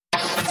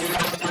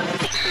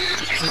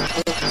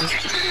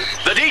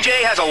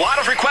DJ has a lot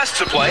of requests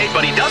to play,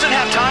 but he doesn't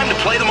have time to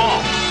play them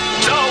all.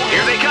 So,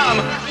 here they come.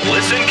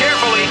 Listen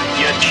carefully.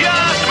 You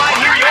just might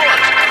hear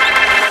yours.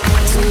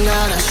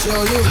 Tonight I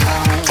show you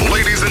how.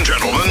 Ladies and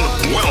gentlemen,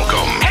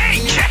 welcome.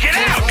 Hey, check it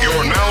out.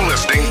 You're now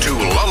listening to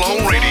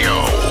Lulleaux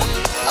Radieaux.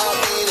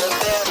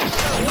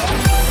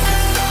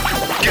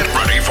 Get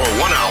ready for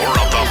 1 hour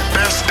of the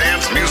best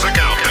dance music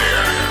out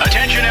there.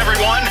 Attention,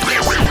 everyone.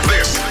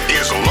 This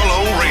is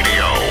Lulleaux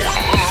Radieaux.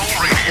 Lulleaux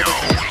Radieaux.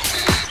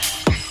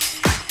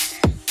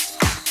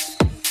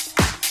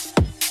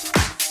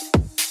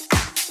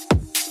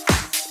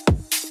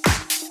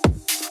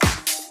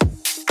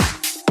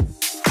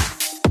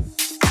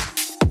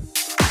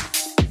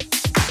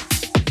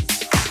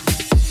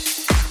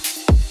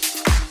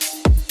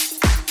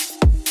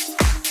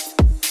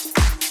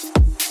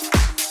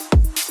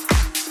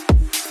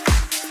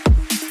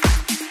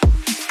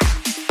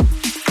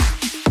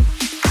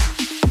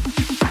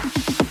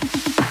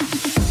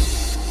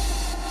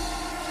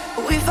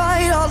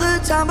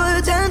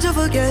 But tend to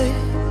forget.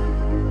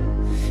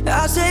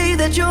 I say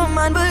that you're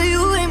mine, but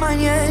you ain't mine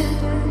yet.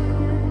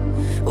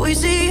 We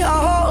see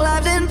our whole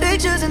lives in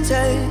pictures and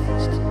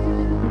text.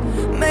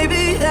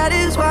 Maybe that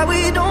is why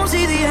we don't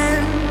see the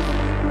end.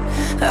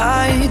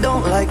 I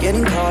don't like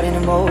getting caught in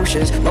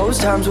emotions.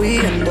 Most times we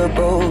end up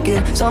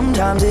broken.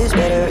 Sometimes it's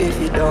better if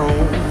you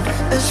don't.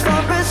 As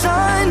far as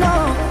I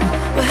know,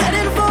 we're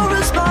heading for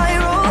a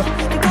spiral,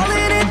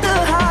 calling it the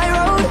high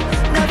road,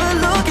 never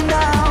looking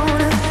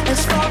down.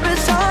 As far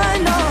as I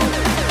know,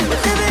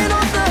 we're living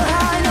on the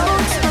high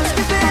notes,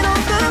 skipping on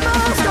the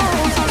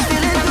milestones. I'm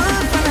feeling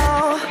good for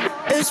now,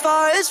 as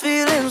far as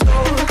feelings go. As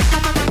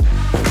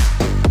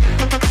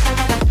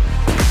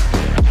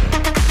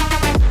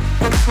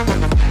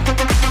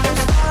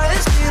far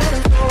as feelings go. As far as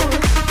feelings go.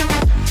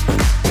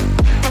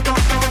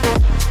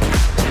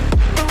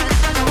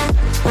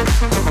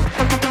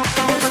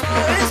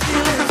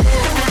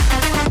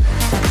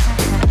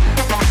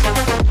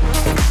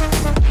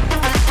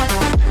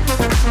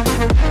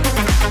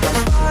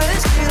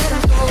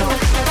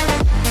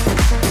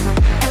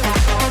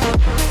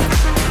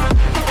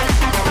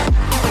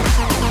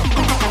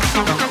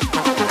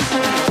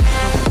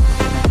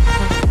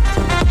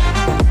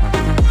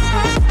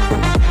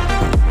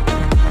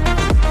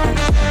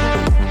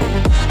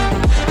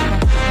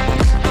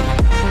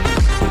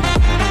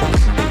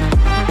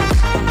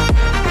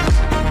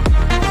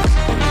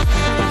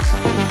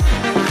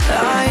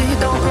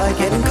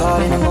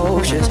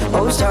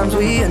 Most times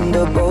we end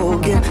up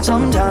broken.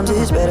 Sometimes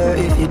it's better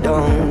if you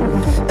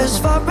don't. As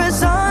far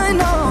as I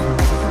know,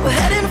 we're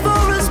heading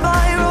for a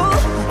spiral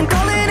and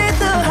calling it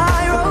the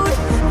high road,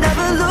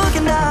 never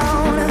looking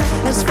down.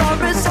 As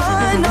far as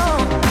I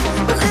know,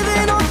 we're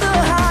living on the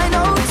high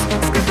notes,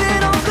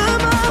 skipping on the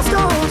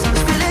milestones.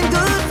 It's feeling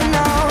good for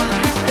now.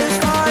 As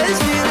far as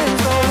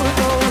feelings go,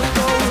 go,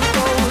 go,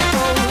 go,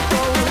 go,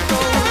 go,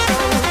 go.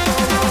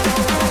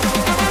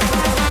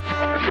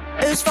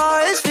 As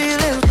far as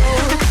feelings go.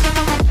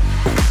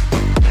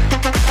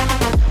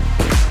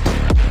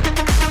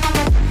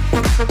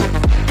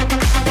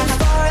 As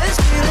far as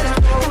feelings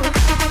go.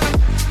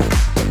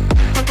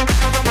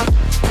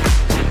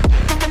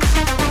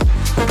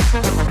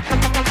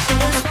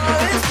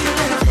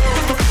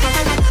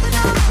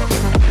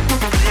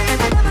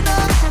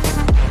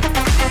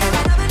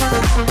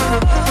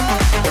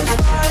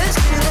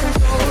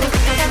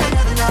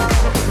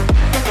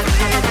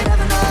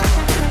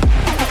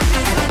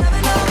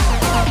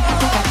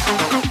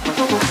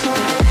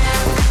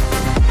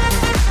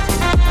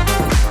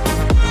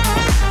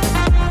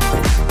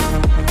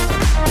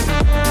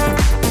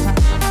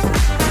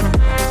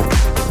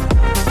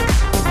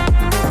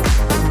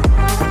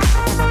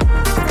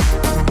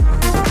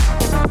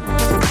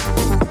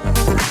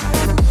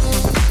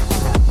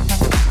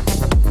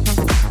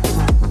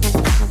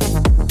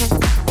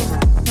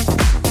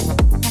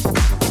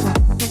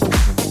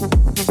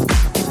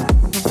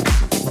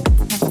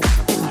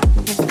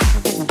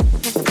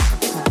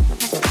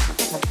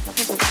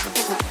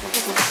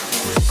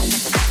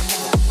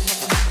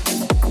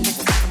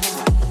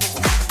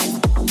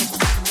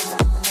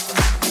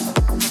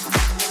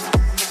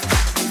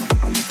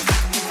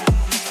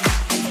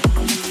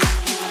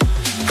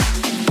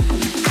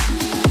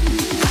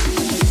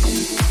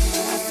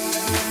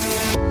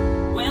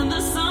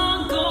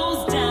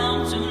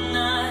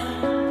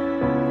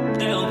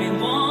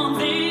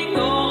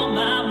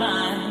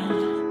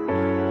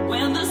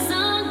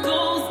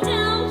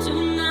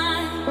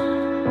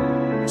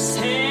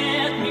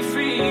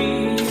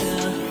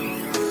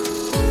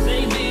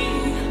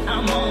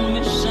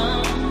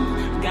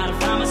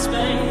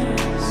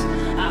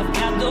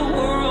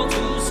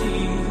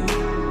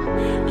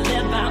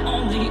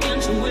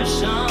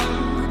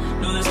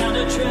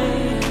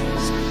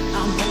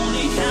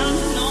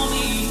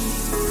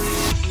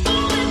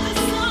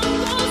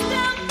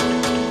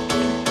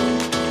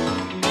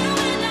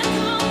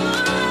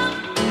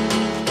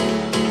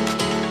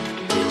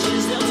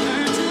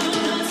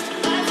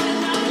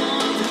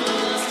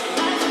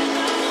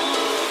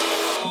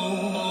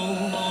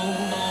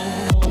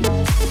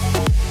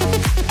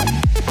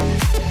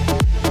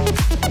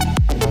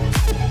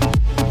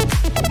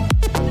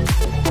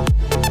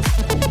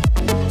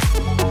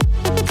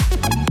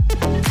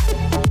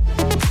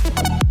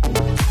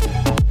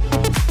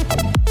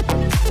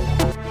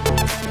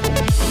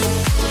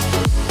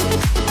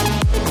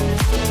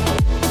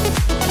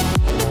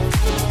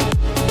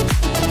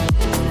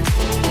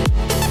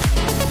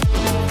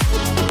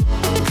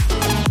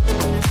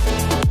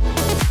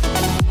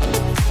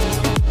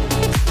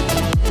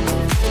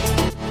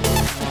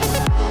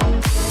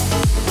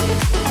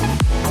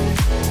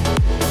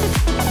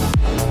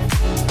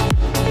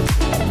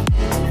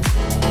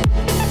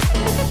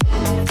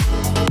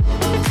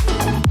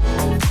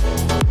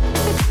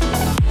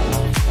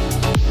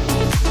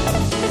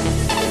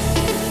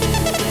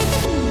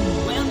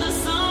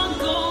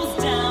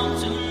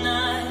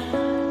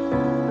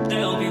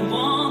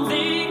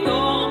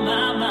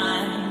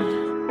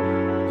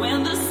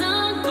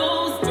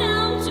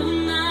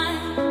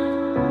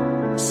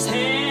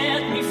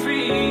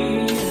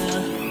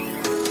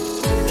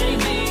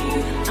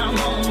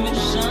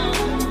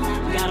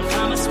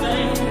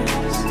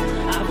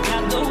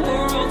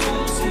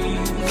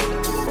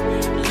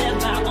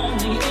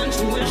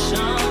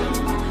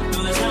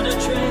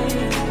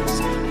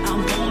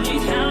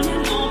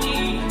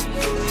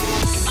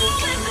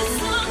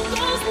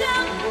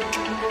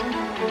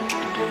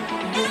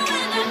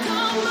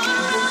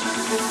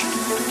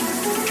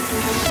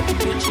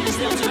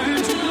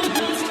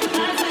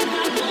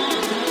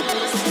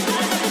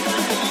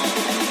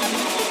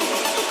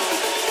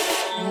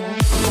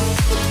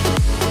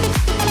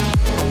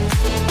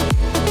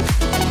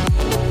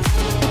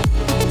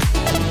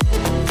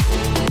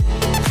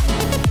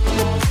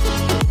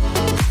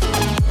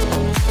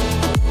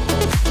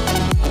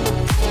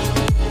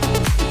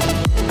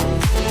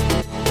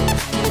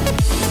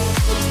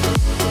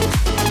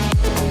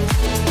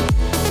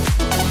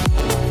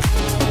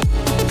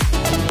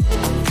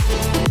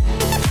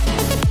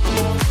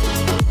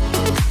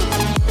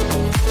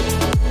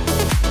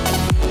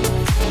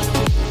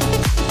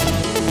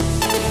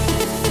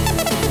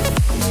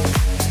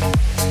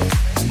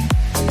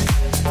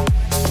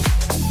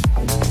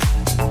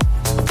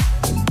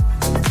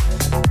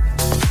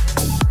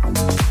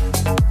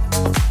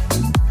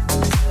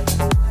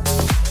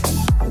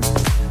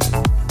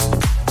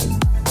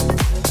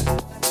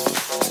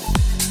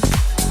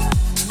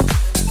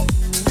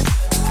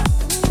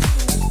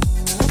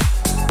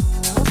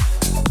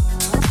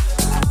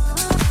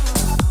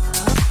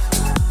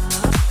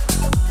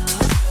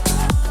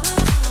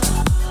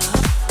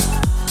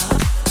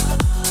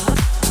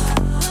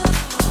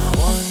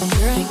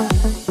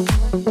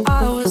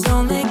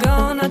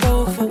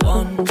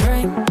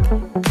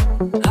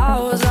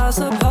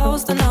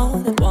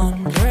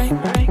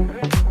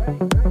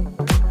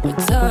 We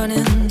turn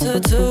into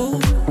two,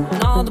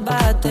 and all the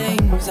bad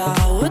things I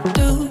would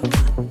do.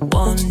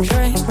 One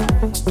drink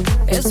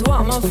is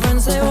what my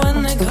friends say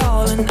when they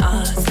call, and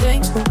I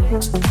think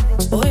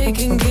we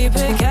can keep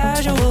it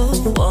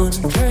casual. One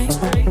drink,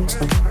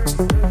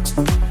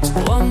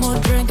 one more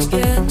drink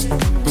again.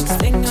 Next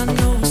thing I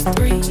know it's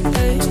 3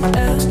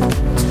 a.m.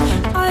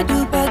 I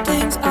do bad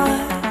things, I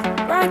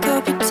rack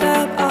up a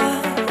tab,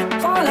 I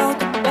fall out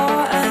the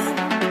bar and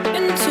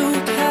into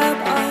a cab.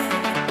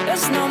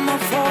 It's not my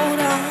fault,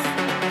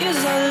 I'm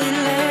easily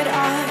late. I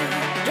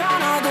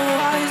drown all the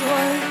wise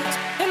words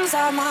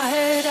inside my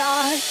head. I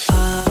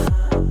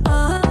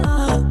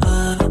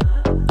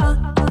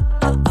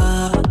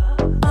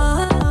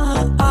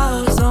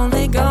was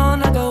only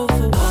gonna go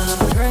for one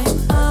drink.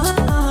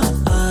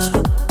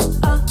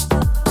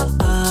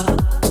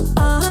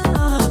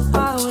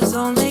 I was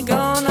only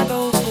gonna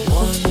go for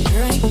one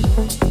drink.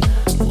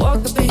 What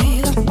could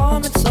be the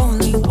harm? It's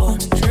only one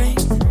drink.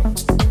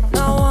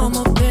 Now I'm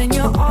up in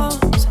your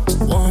arms.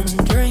 One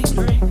drink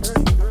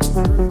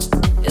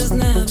is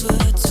never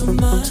too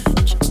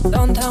much.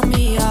 Don't tell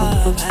me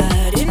I've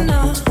had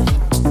enough.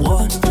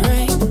 One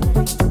drink,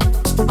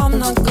 I'm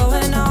not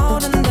going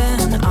out, and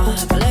then I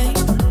blink,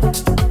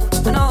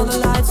 and all the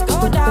lights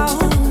go down.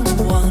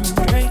 One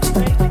drink,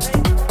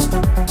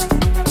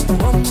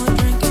 one more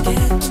drink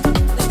again.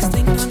 Next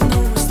thing I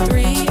know it's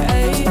 3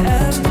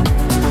 a.m.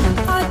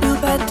 I do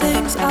bad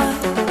things, I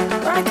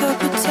rack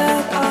up a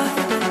tab, I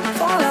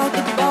fall out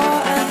the bar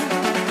and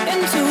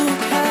into a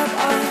cab.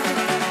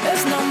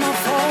 It's not my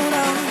fault,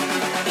 I'm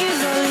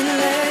easily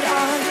late.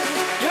 I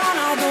drown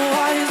all the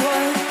wise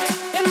words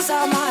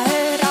inside my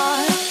head.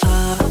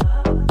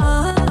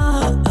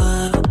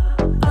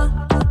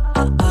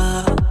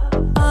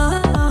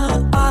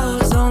 I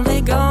was only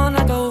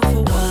gonna go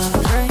for one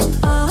drink.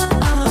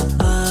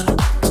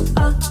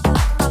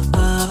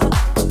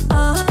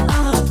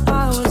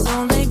 I was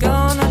only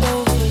gonna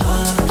go for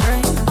one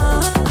drink.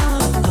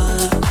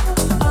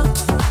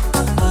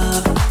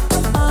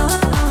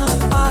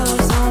 I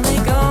was only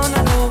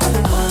gonna go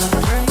for one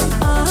drink.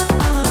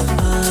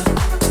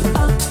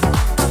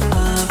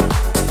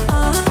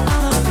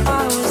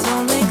 I was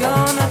only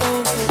gonna go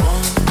for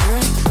one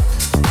drink.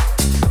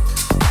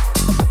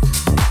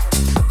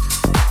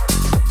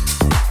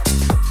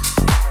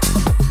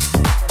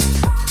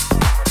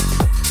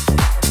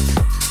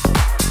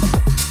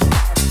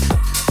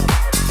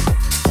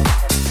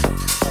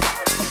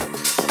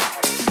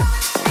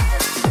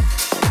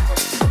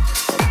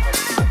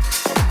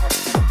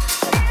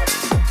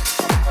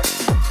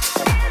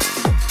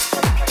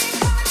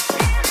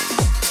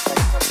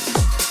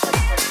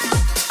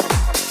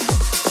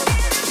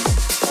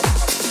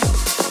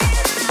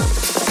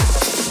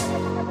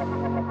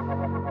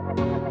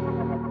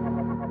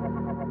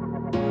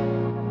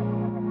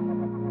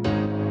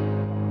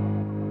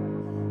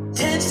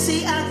 Can't you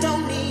see I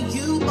don't need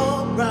you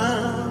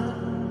around?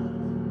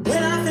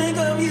 When I think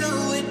of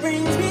you, it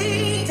brings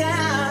me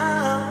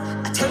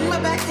down. I turn my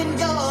back and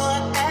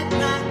you're at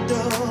my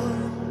door.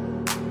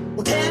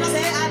 What can I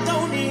say? I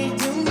don't need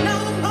you no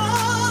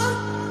more.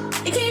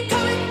 You keep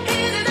coming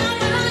in and out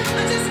my life.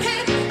 I just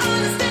can't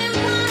understand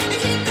why you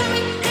keep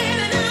coming in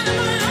and out of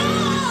my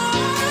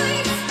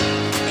life.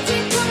 You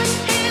keep coming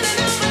in and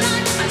out my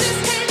life. I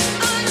just can't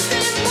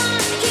understand why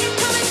you keep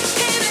coming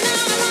in and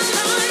out of my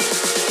life.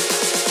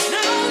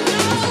 No,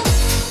 no.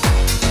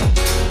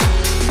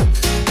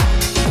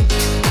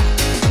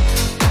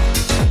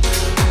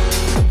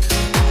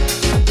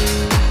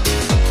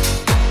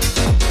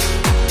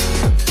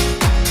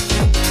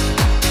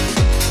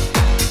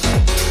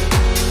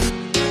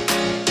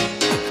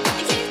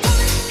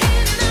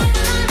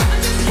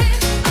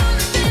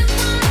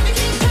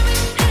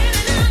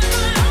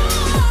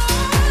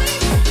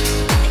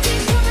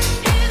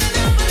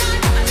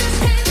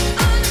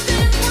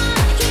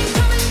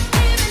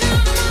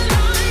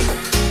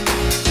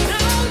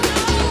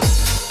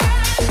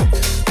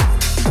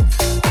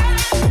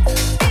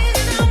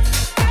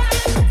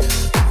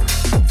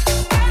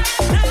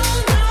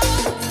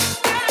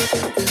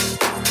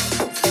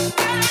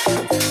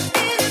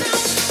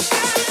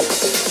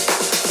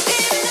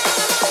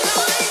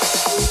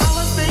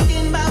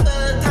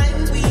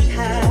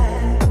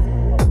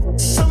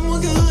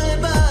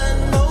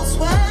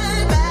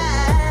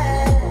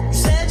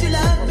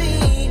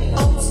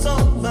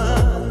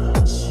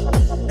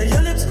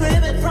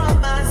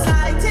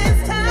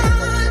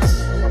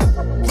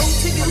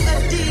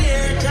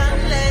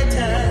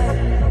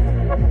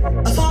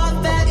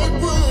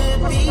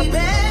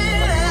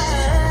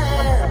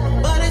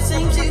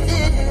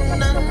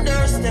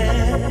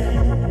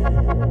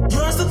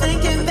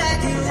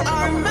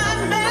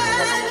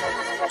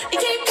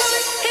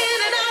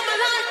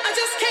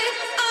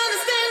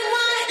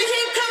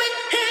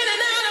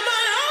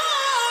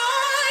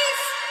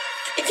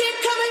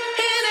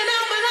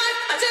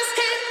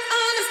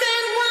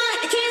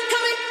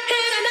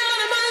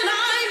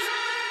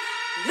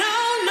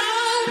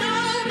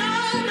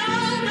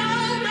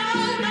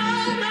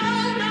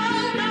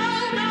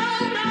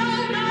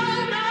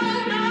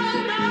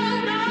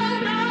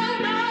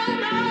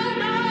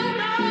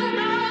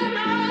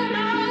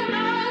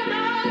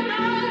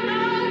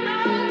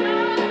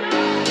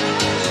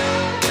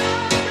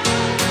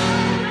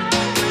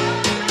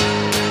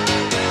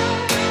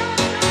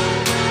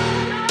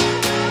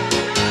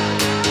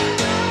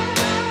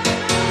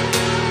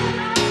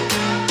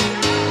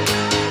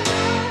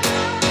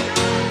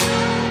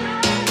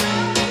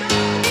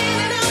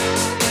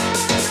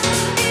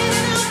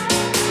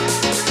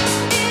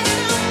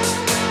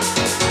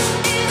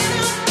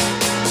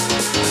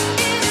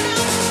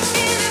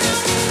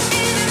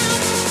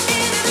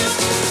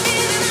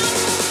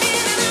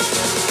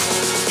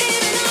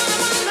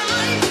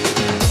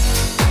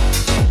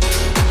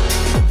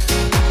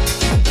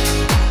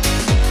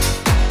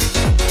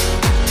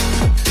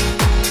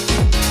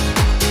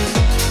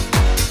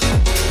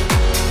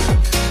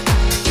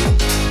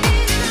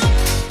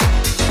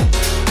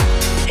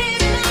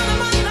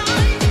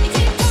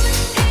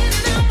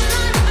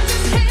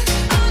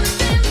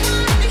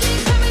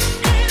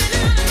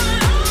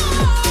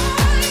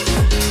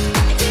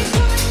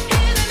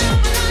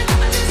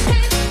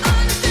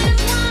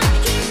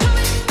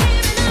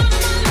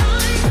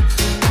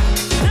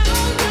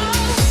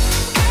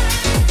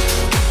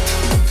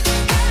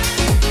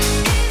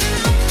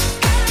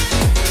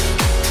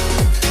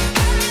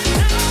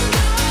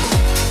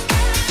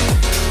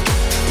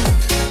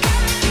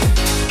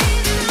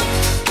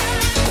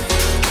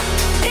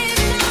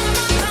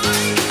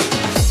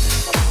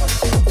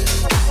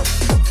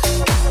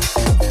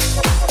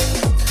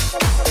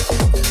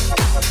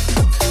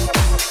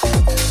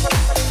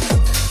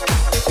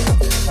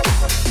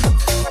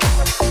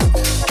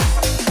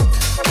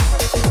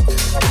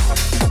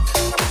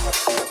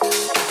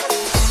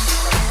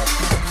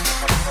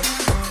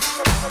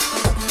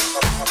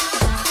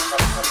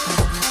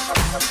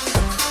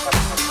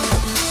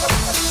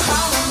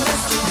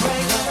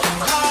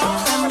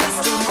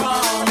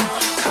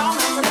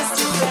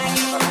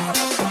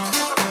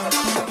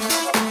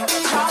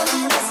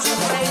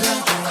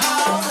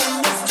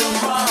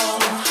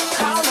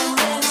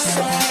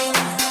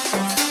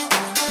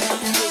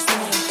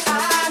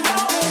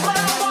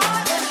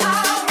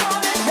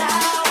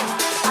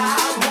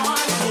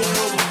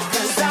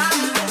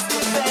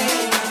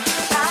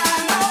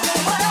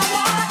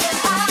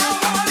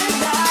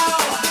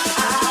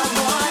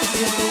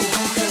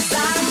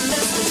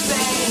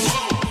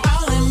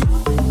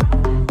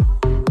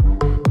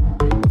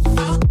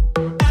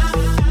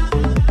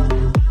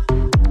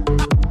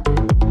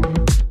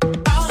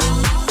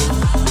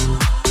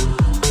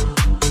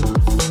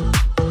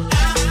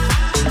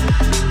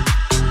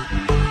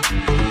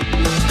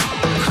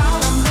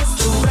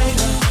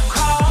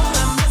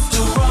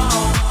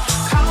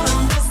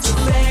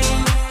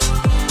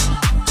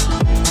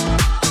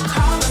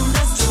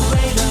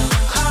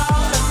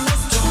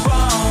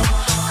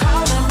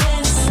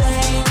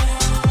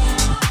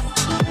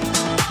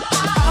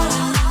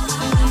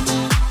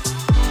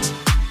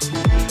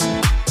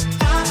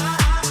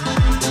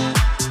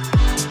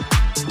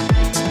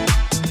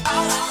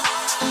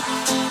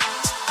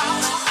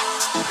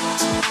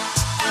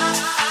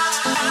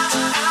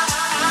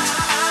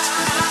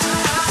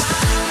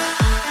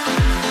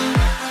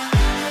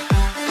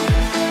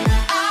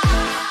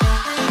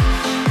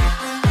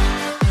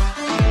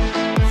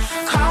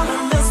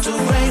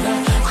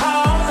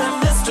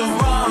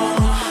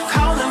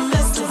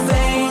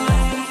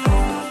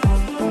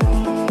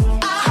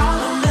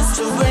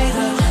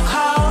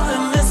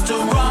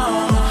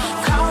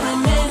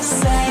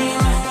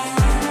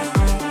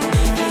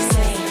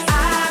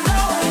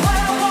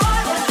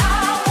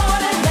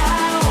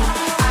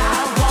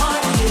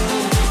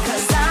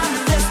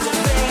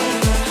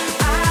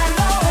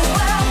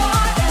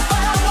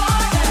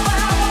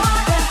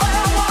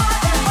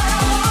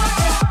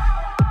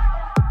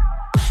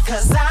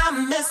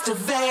 I'm Mr.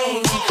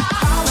 Vain.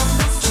 Call him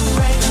Mr.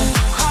 Raven,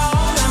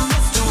 call him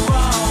Mr.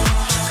 Wrong,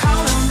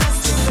 call him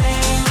Mr.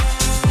 Vain.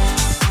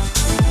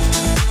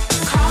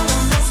 Call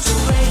him Mr.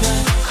 Raven,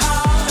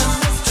 call him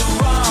Mr.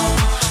 Wrong,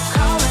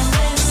 call him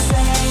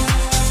insane.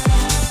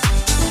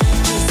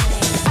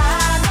 I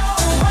know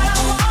what I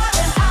want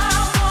and I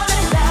want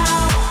it now.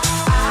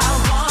 I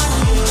want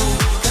you,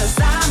 'cause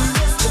I'm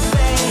Mr.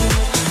 Vain.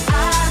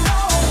 I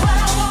know what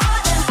I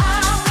want and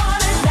I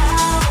want it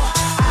now.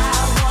 I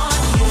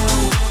want you,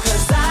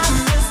 'cause I'm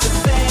Mr.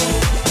 Vain.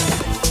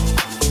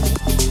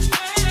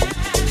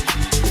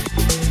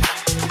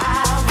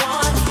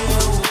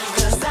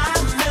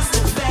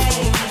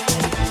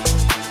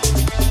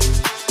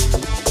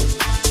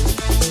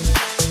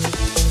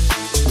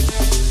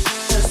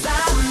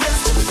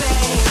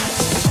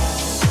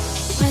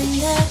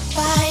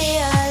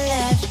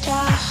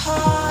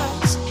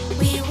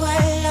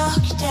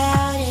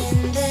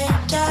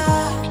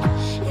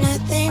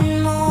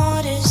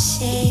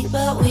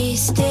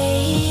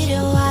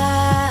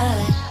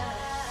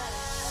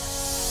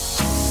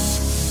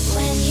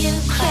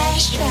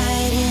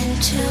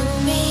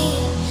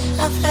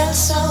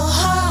 So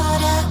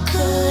hard I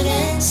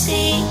couldn't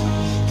see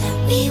that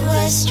we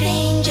were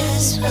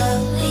strangers,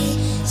 but we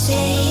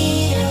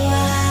stayed a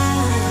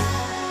while.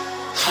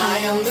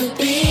 High on the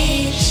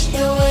beach,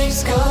 the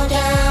waves go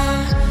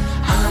down.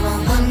 I'm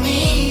on my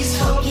knees,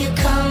 hope you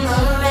come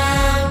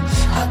around.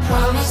 I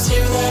promise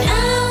you that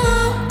I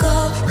won't go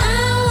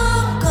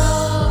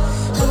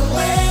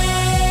away.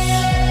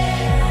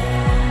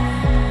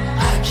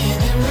 I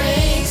can't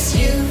erase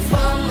you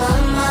from my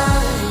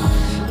mind.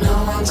 No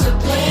one to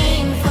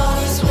blame for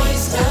this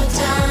waste of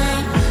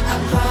time. I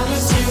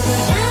promise you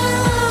that I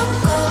won't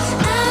go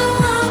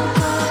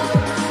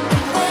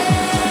away.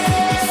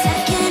 'Cause I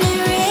can't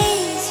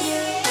erase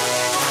you.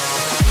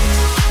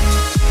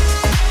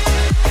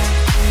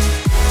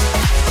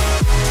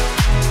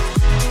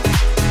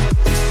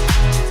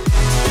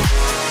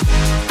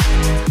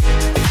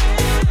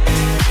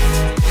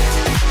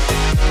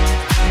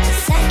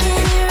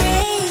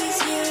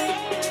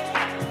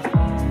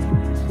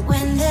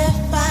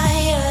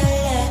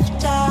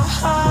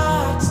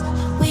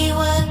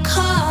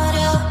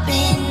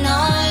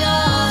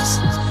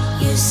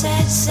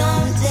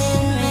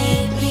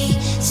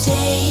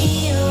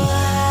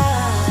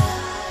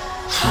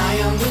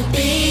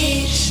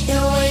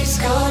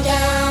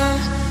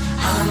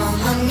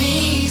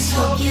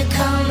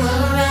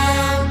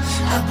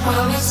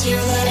 Promise you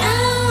that I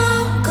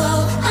won't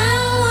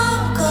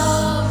go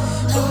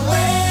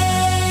away.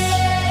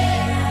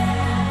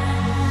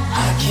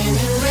 I can't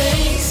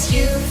erase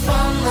you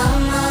from my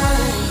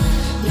mind.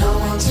 No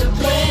one to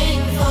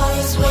blame for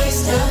this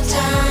waste of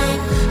time.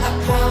 I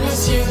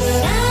promise you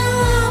that I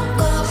won't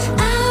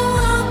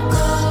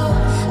go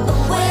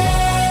away.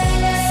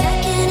 'Cause I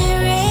can't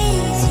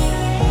erase you.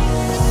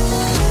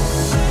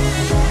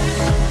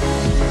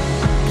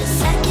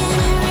 'Cause I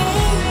can't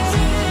erase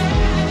you.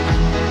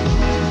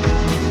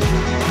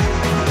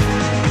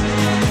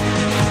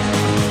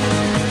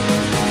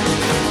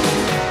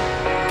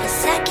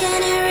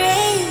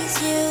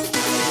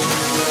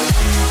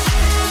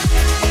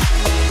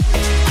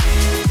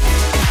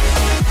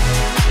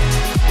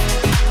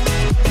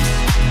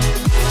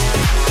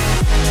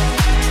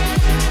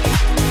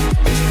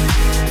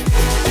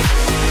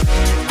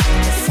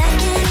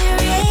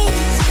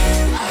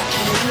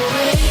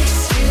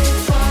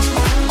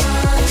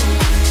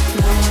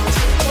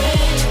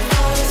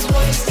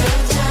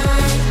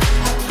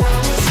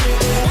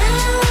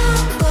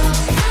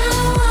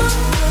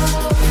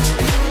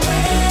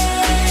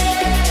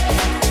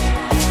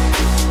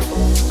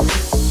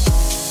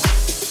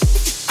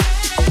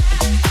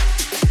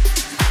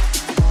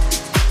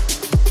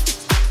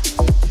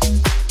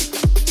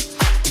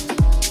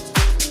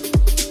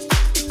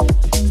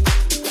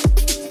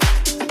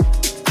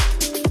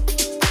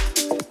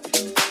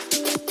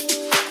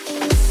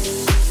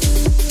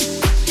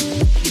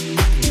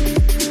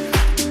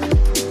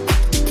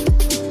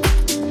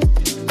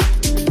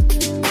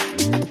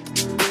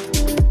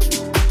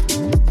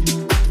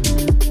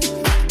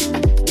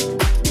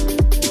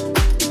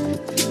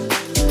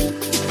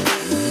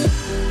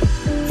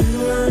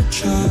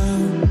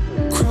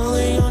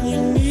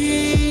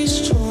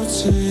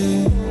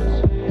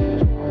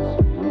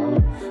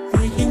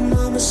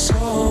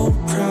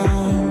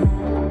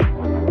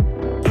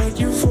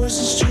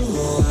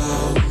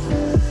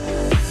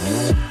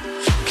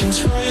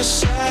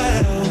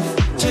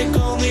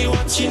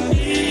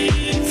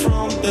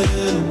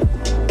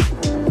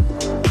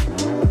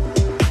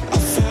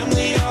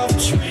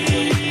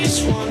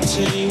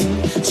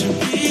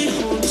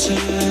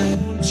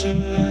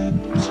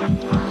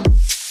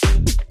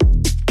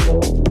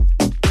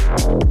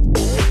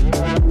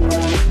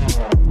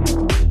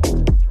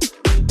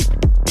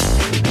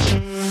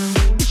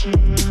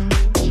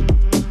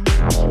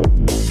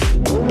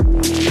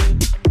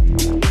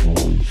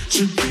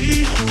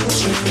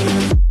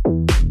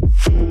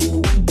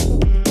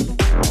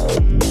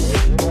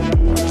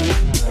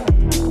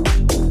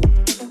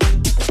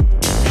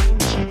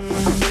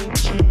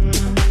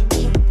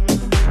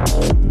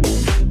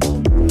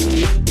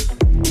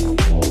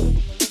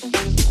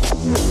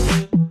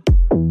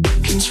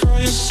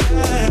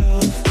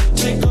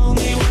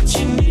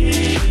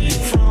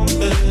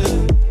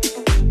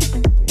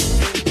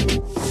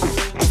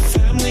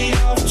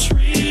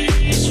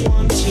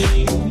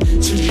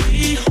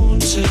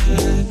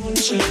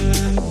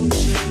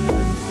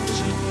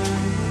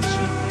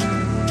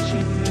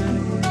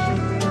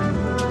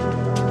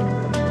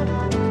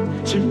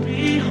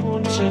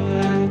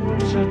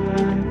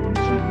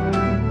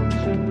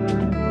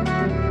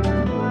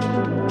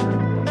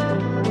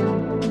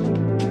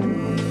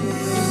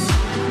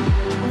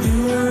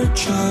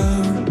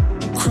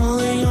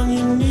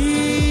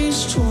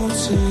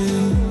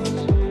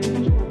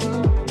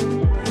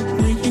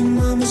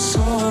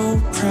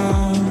 so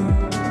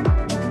proud,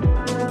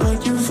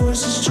 but your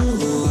voice is too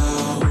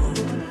loud.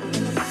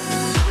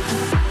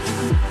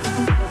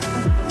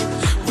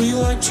 We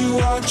like to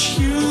watch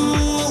you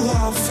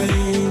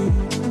laughing.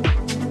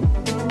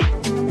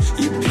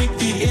 You pick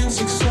the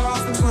insects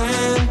off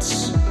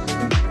plants.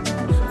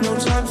 No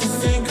time to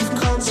think of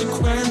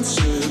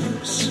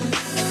consequences.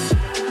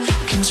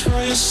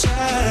 Control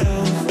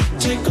yourself.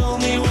 Take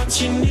only what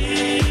you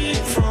need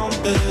from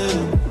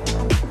them.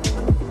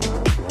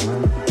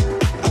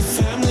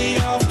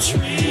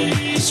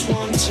 Trees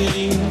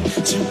wanting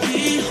to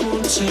be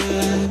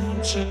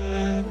haunted.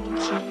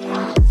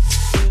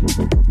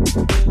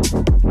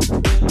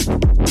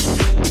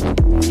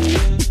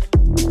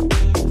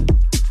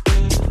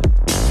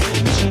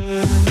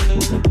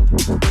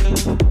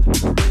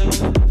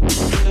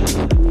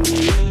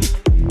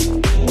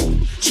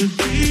 To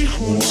be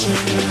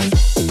haunted.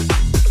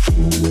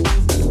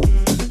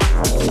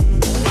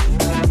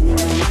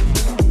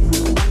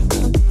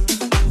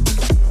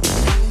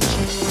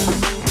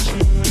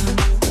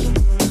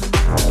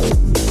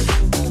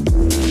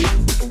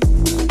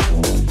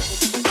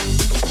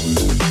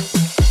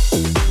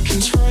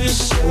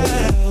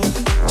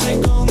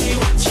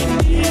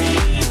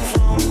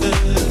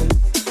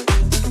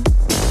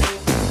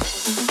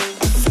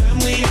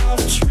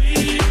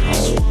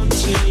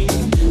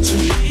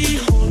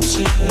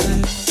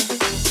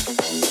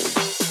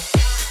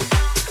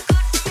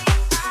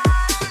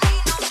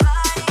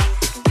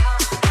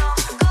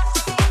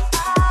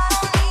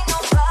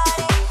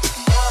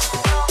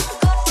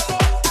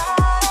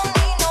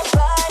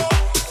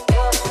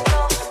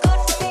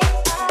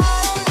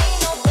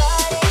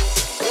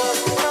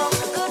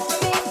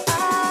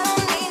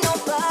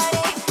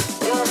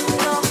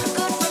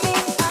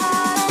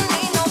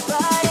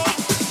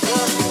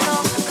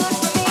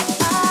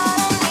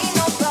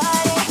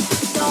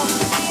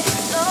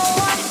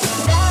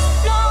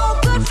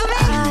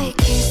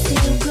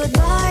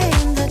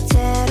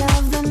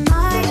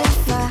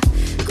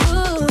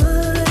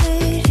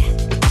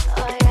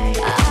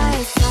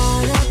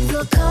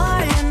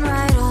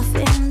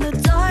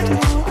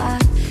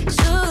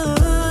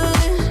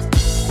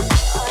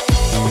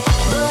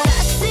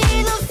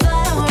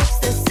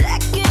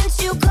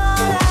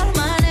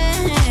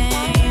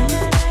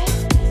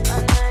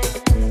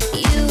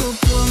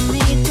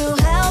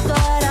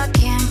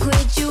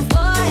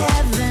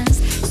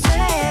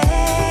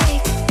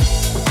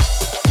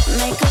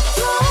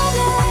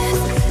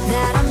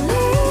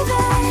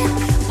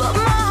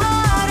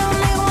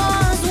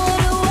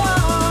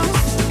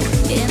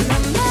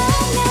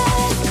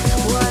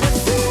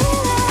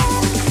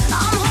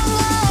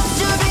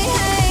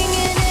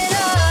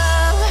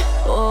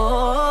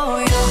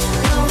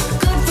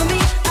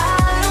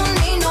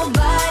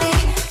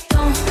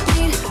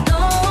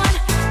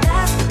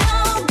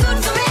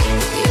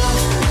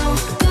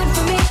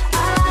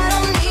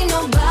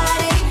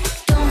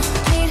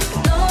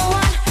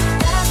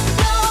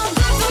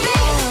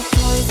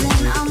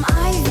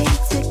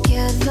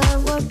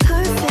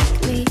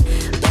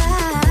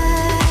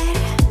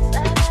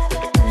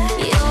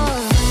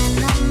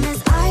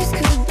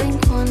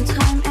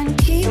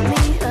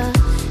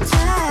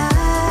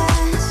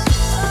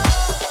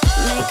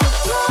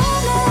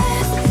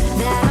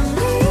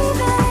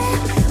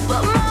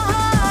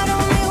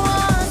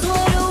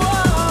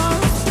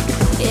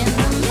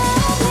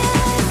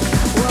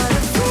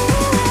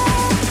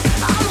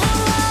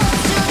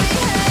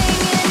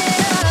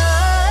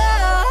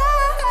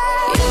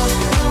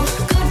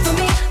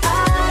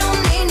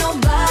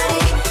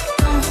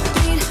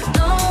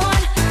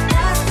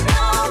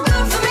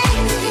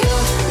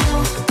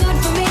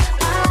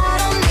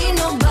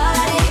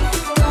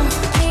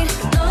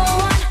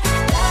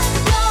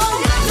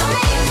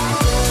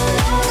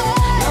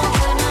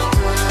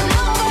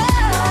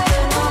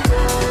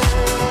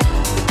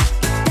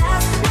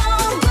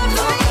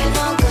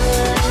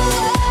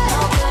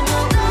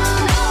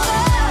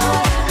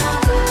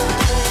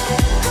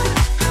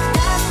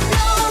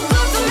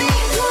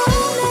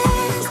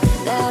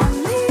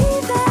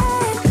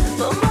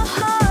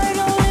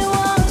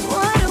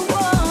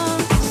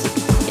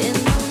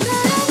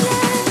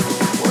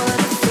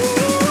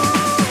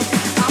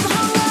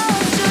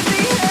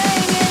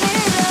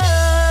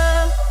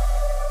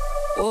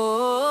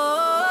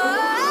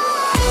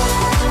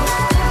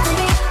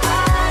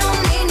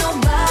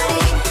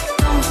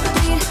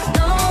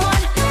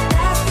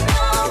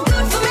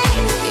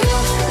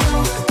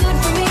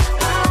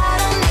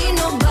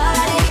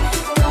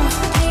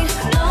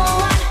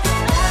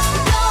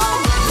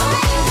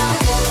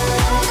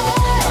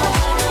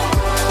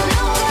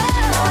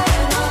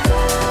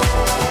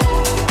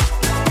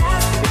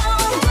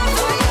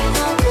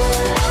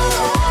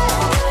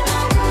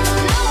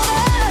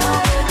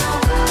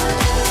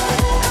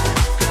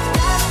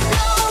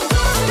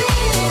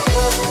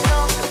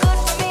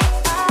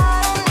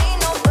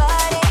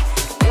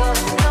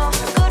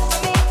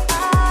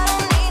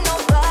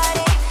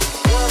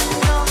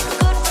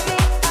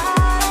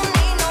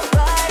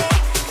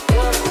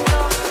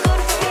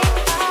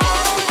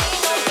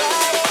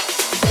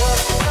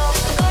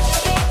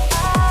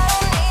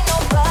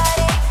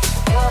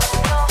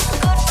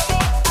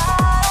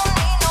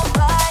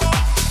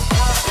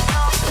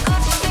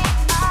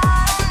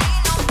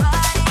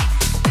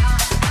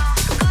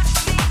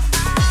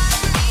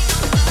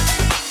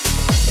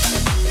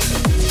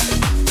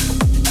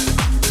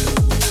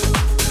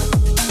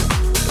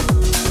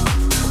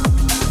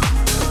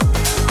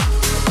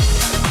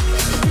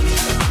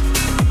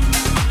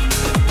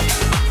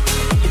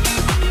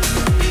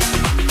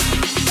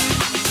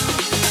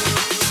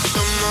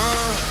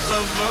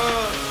 lover,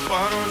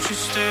 why don't you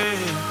stay?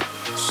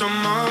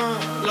 Summer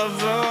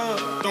lover,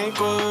 don't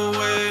go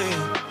away.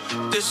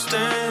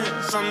 Distant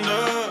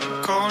thunder,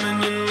 calling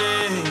your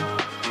name.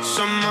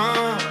 Summer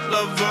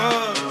lover,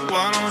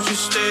 why don't you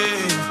stay?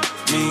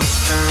 Me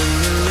and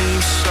the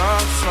leaves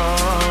are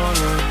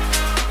falling.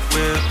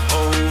 We're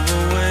over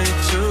way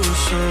too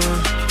soon.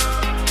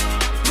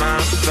 My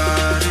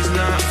body's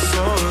not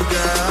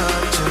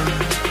forgotten.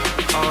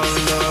 All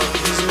love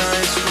is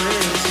nice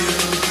with you.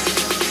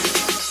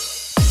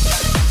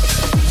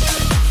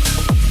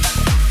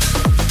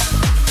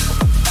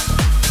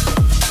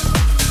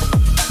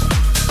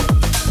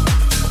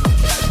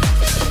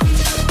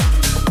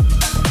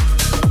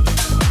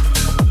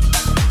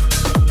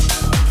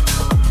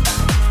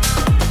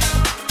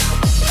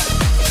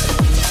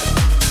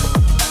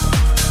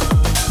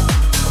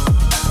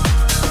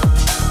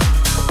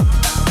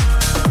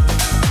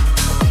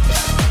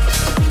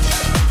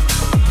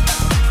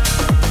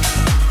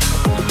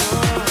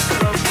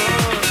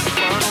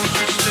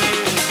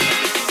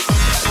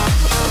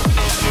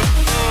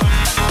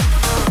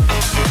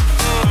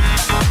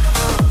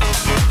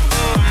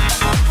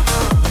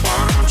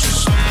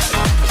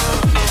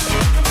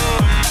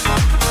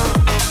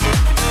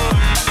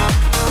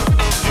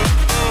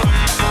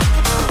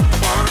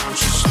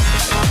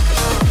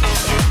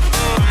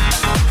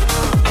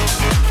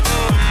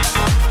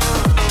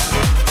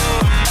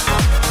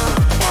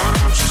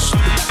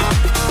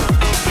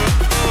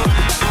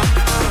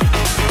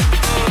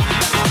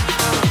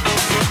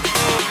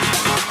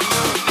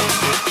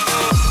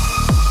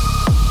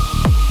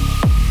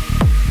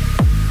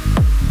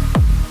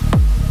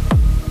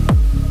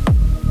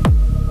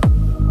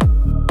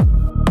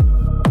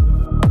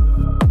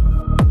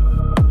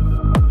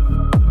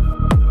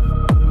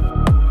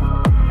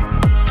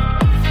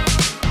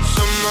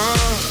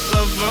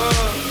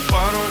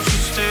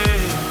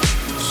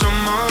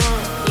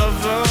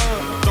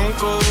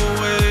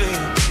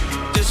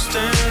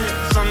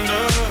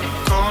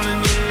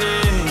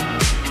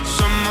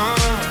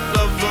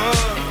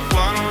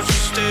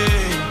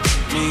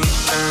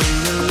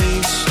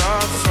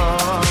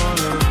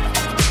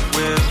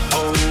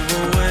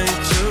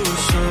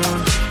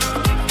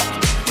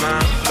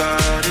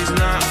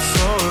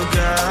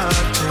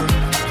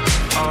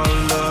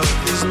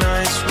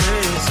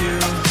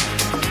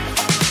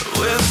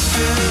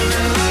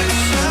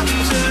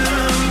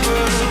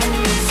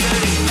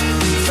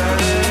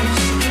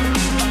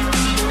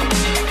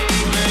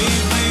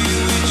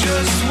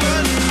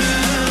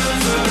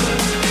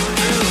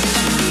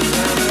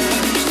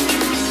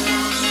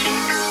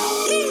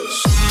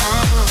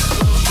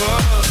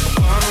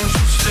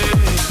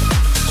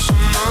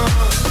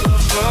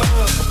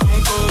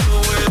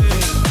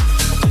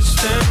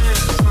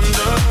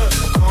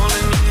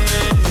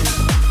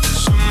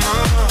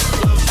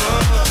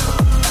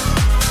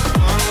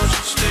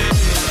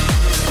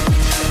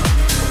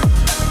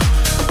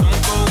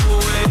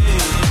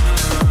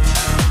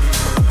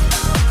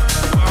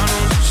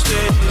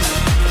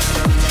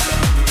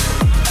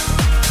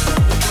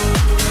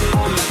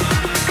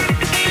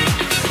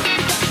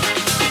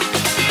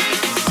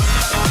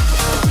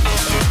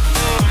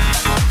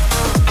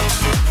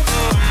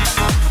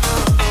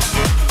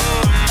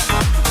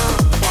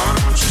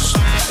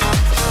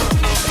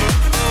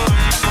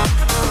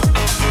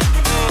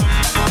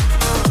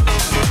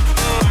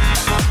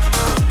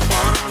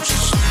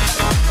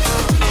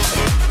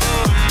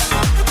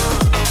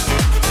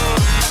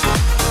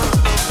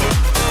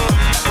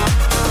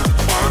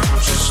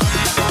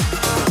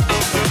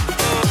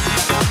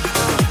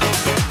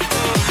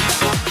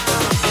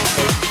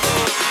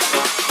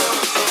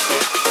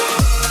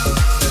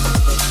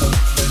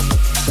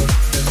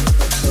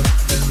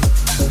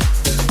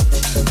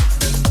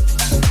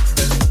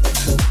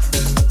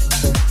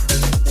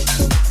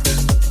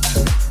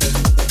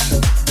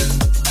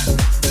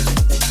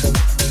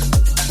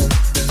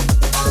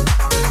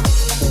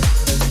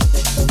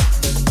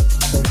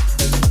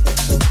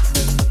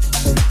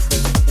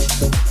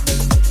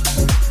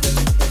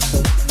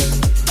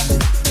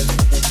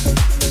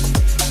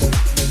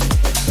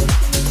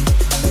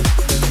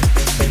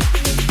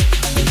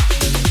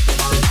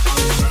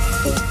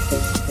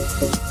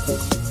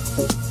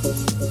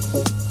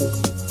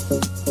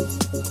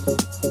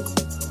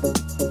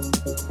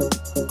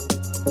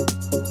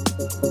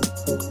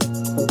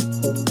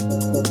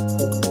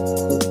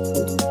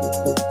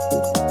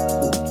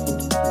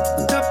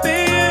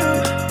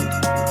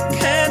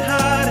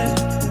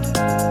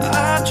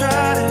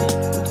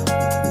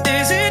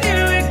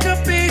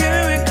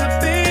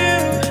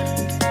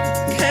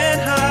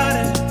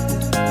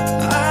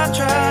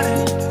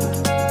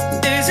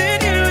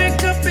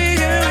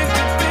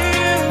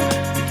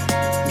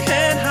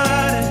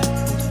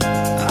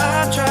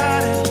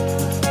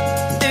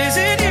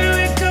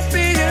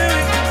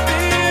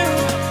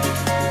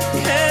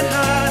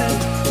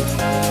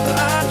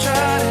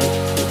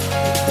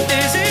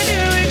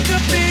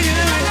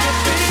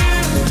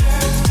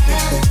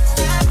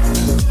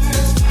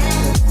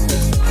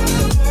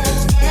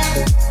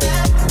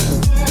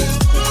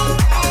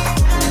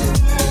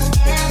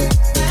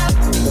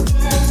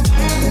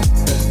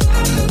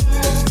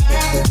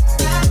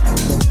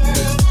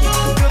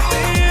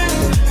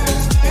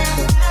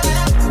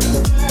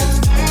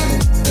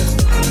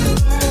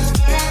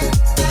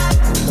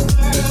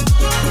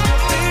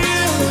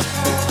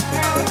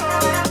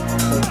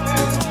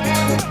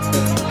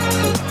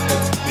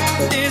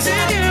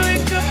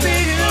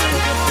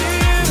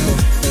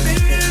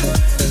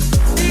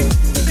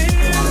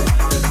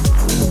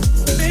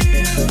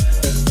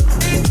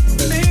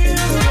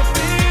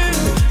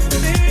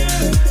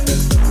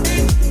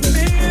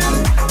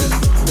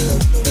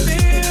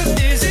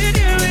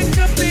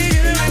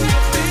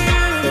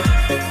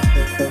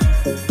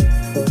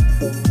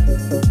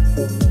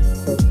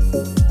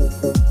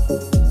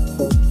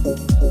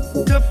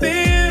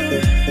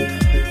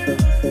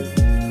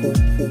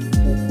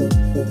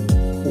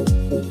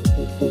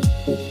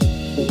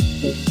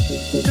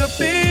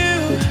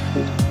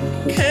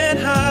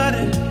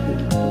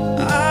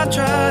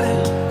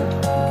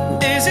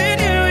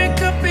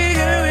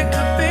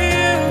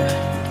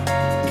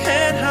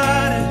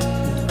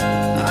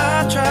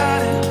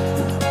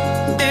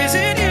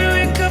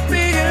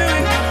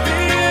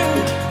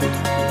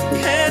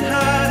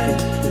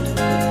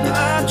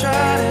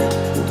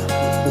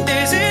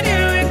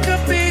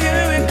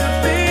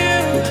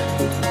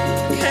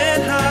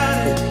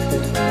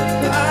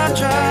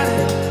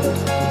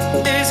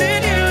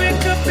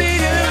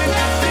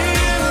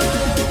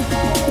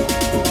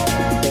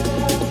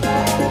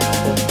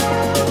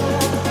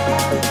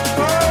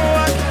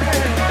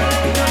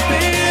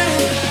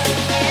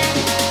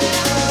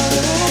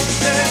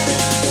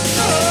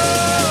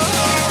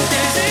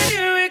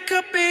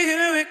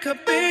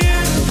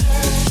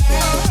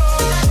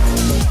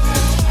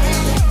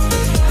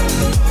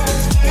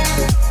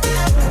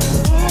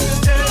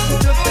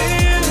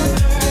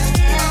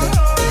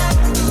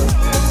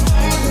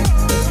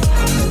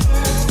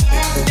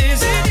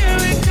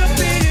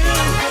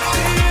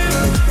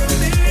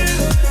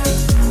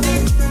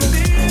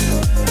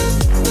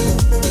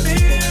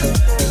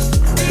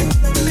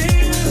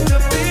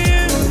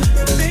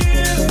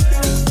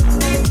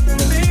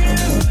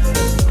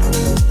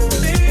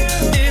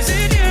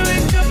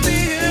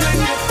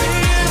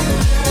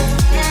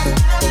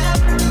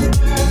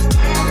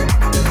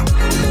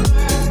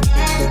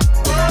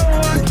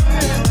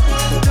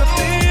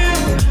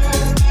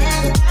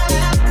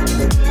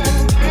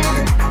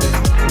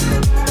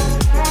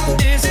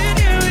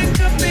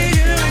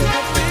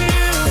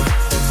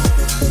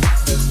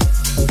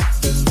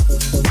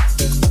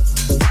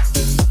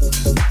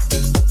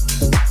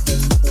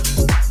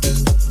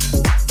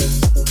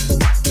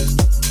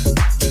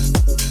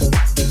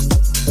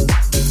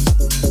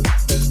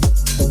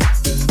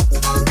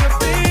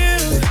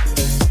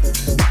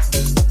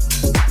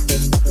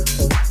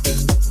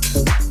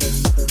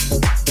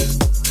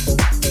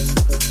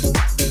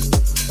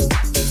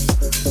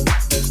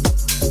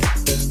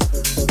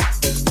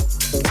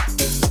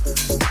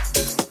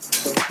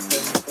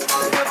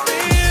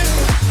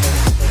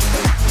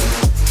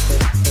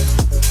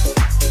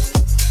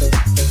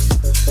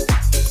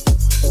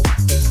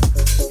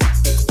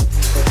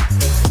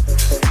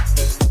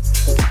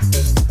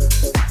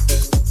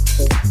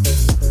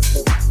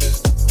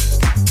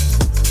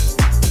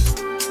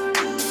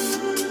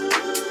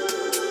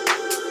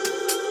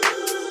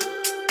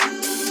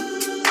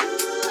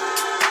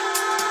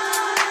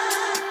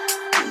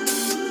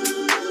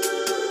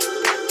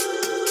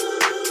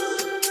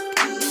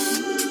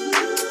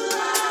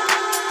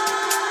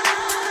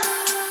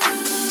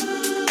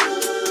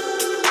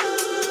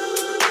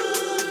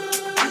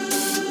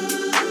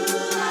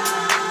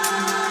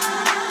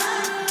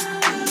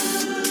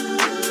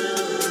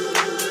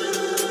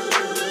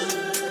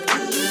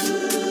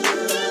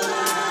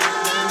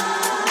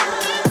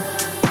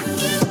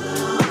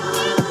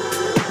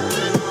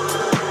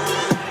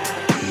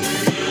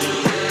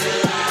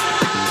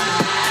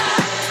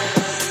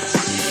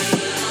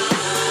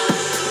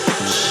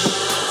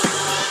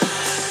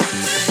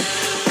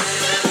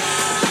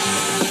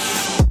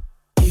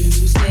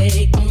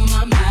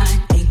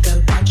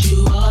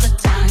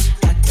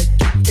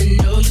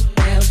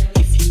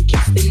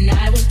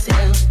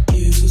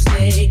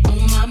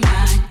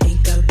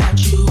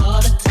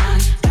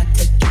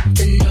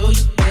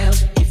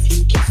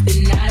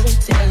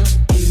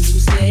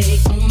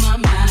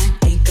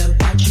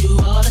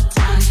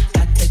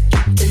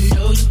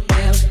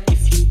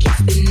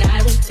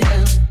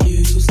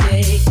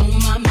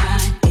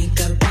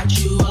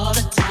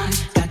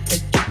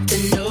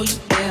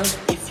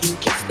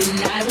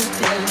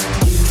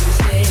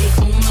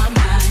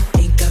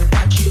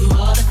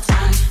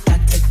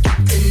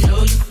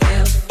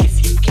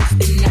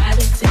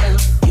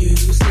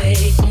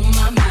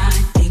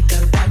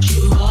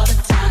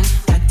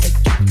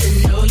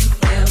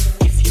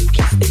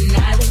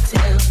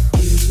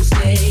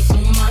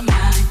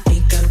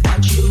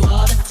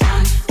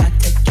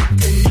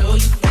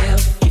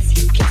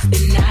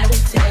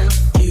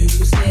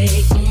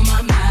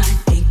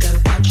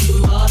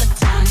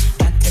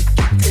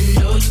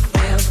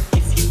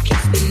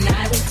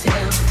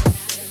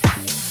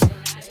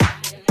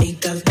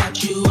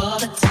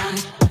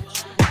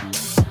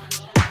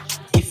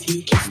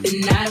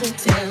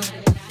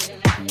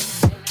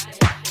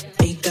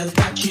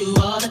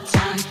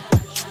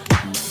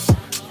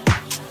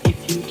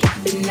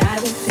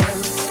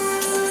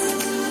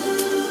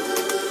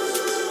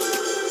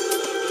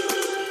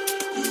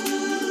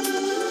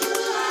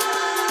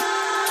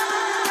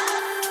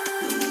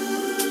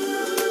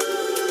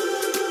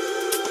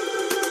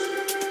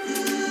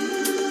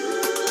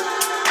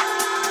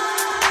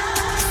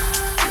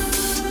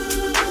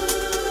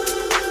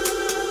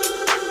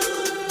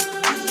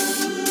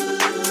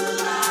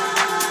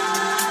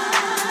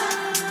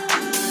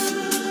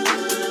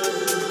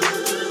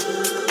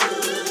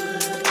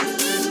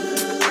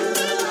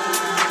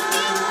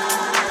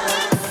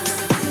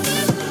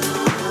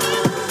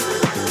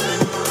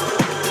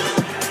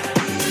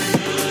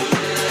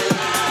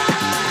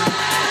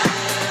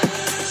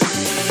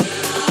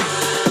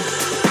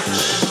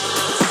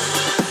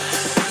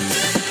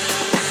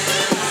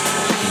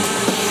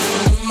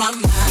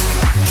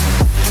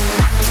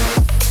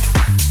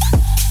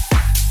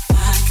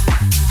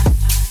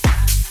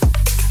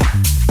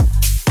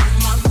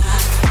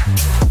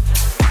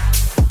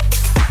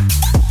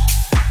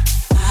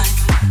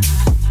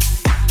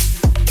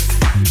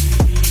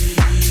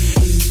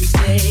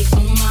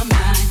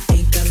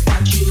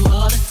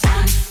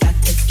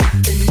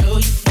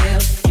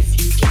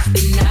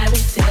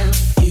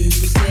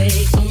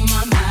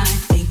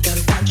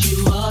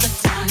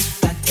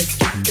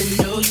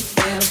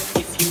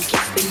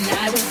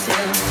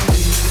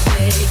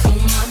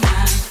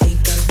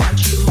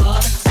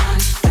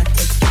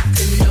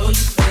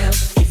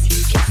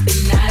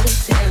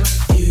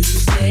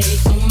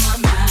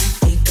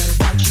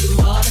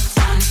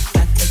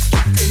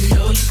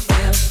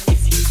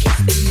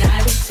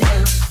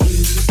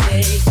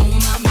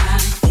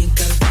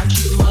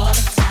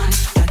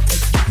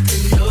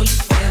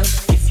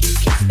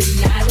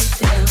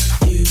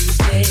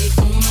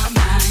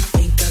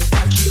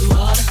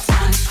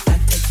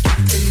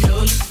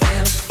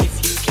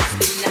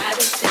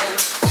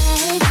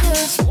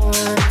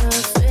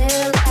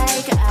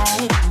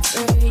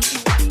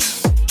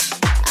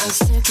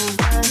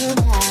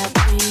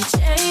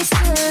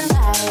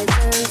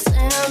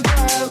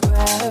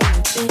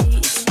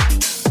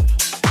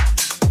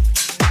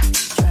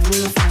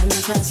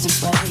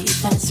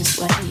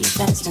 way,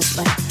 fastest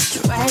way to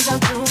rise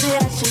up through the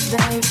ashes,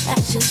 babe,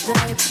 ashes,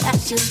 babe,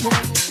 ashes,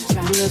 babe.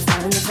 Trying to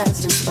find the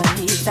fastest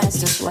way,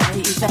 fastest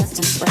way,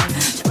 fastest way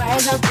to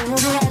rise up through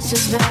the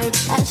ashes, babe,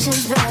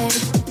 ashes, babe.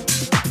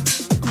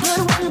 But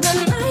when the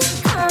night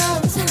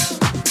comes,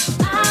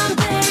 I'm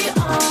the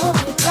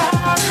only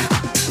girl.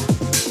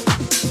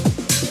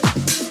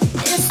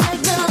 It's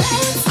like the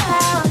lights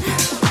out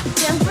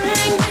can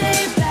bring me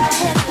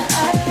back to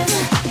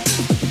earth,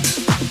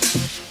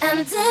 and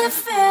it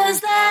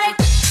feels like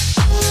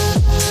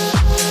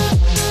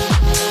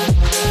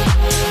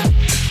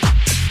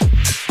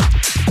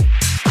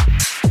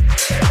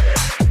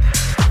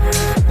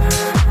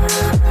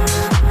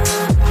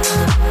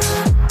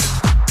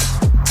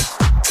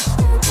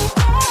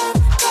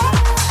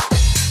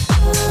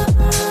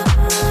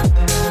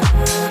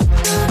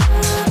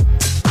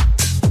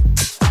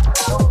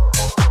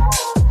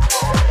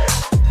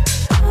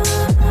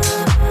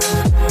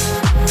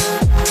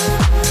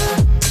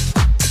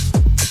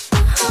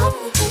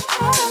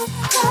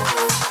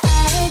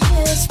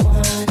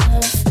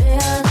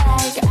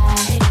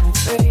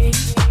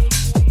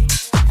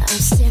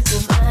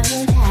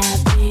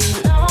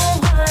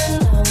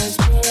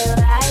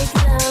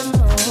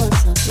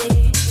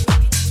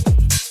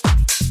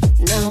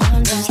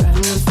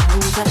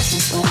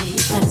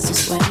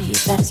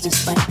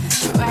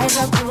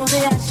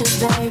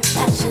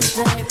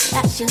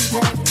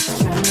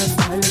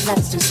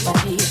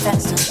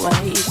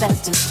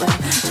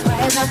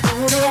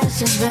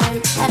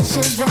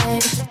ashes,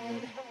 babe.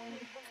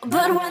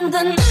 But when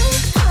the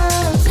night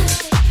comes,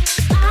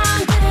 I'm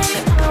the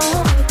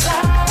only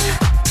girl.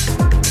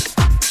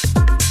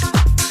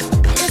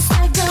 It's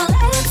like the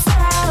lights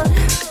out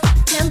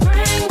can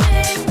bring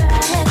me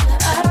back to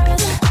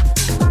earth,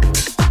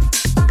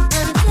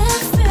 and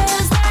it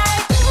feels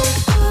like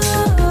ooh,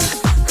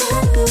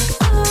 ooh,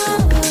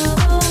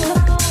 ooh.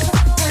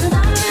 And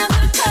I'm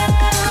never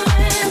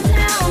coming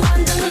down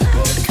when the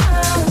night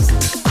comes.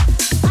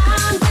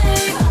 I'm the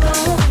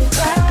only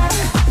girl.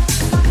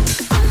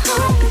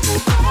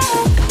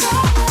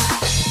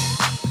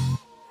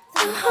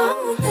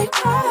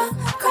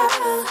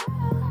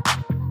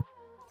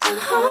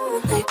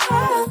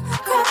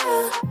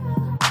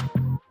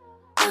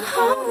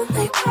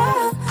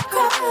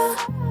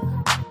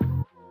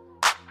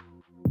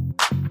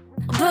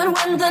 But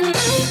when the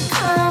night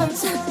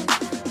comes,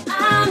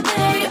 I'm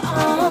the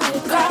only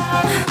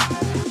girl.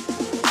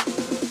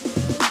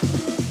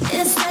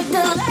 It's like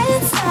the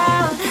lights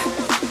out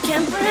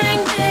can bring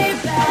me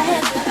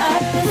back to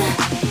earth,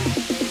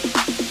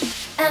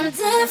 and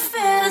it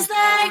feels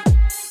like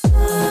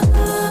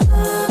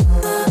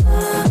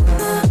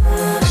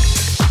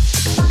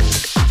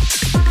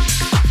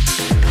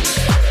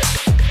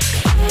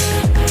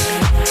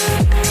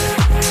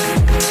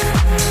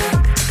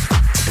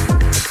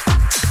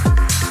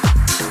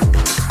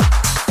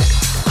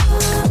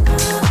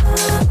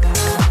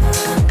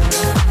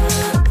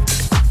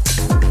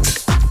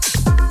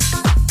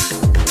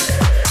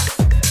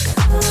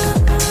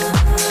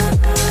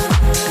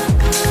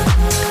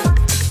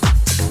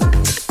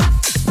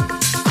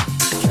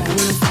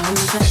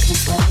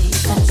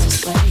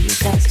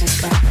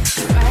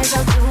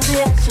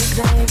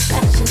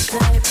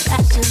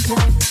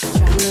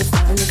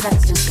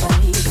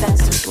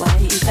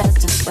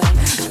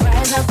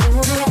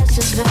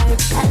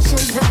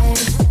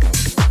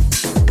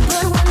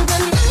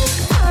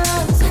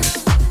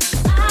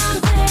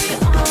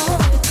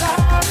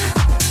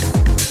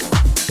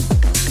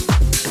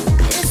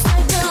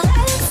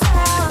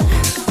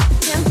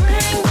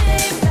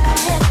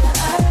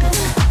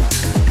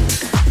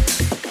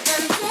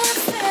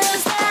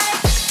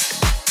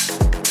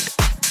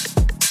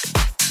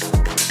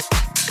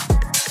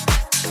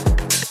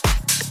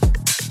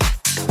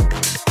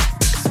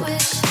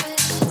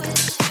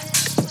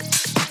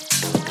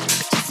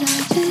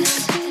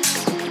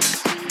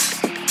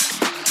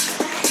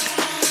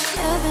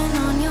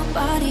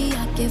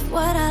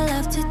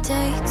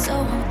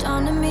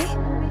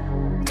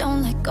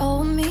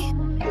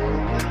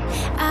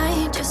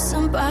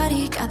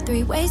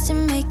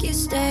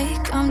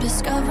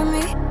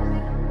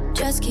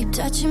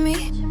touching me.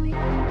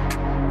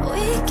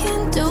 We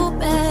can do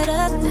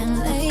better than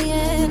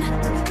laying.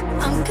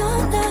 I'm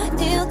gonna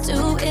kneel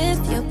to if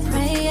you're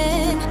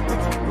praying.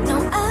 No,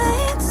 I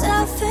ain't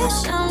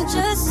selfish, I'm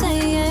just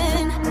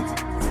saying.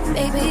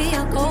 Baby,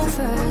 I'll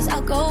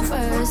go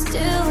first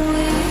till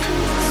we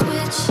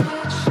switch.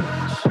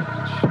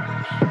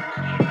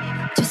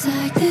 Just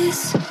like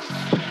this.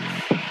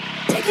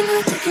 Taking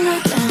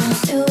her down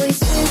till we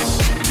switch.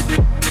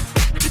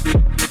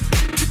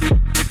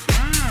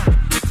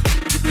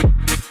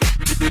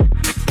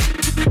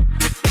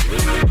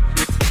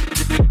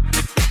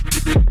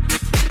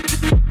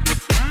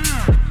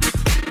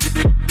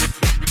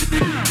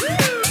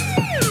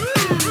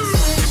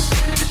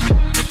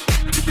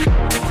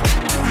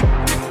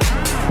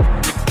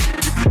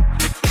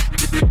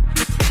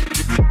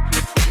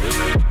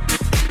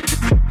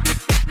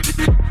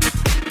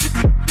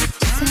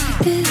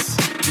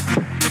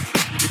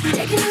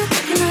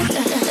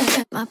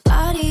 My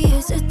body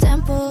is a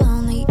temple,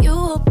 only you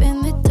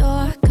open the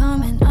door.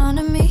 Coming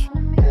onto me,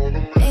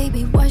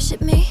 baby,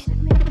 worship me.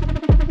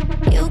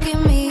 You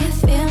give me a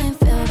feeling,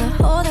 feel the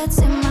hole that's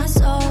in my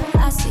soul.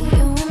 I see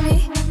you and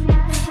me,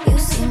 you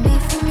see me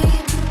for me.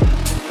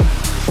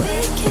 We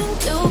can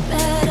do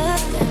better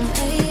than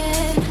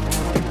playing.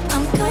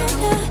 I'm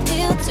gonna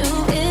kneel too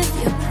if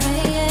you're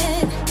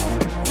praying.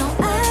 No,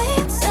 I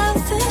ain't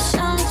selfish,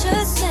 I'm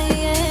just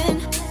saying.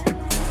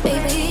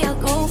 Baby, I'll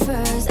go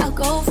first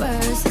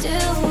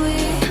till we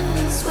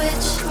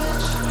switch.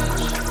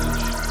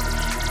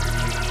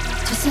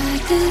 Just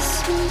like this.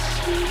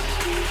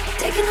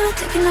 Taking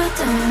our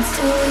turns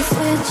till we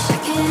switch.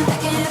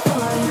 Back and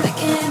forth.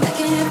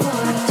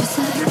 Just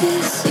like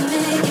this. You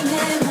make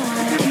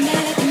more. You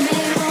make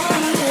more.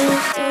 Do,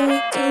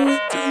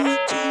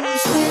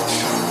 switch.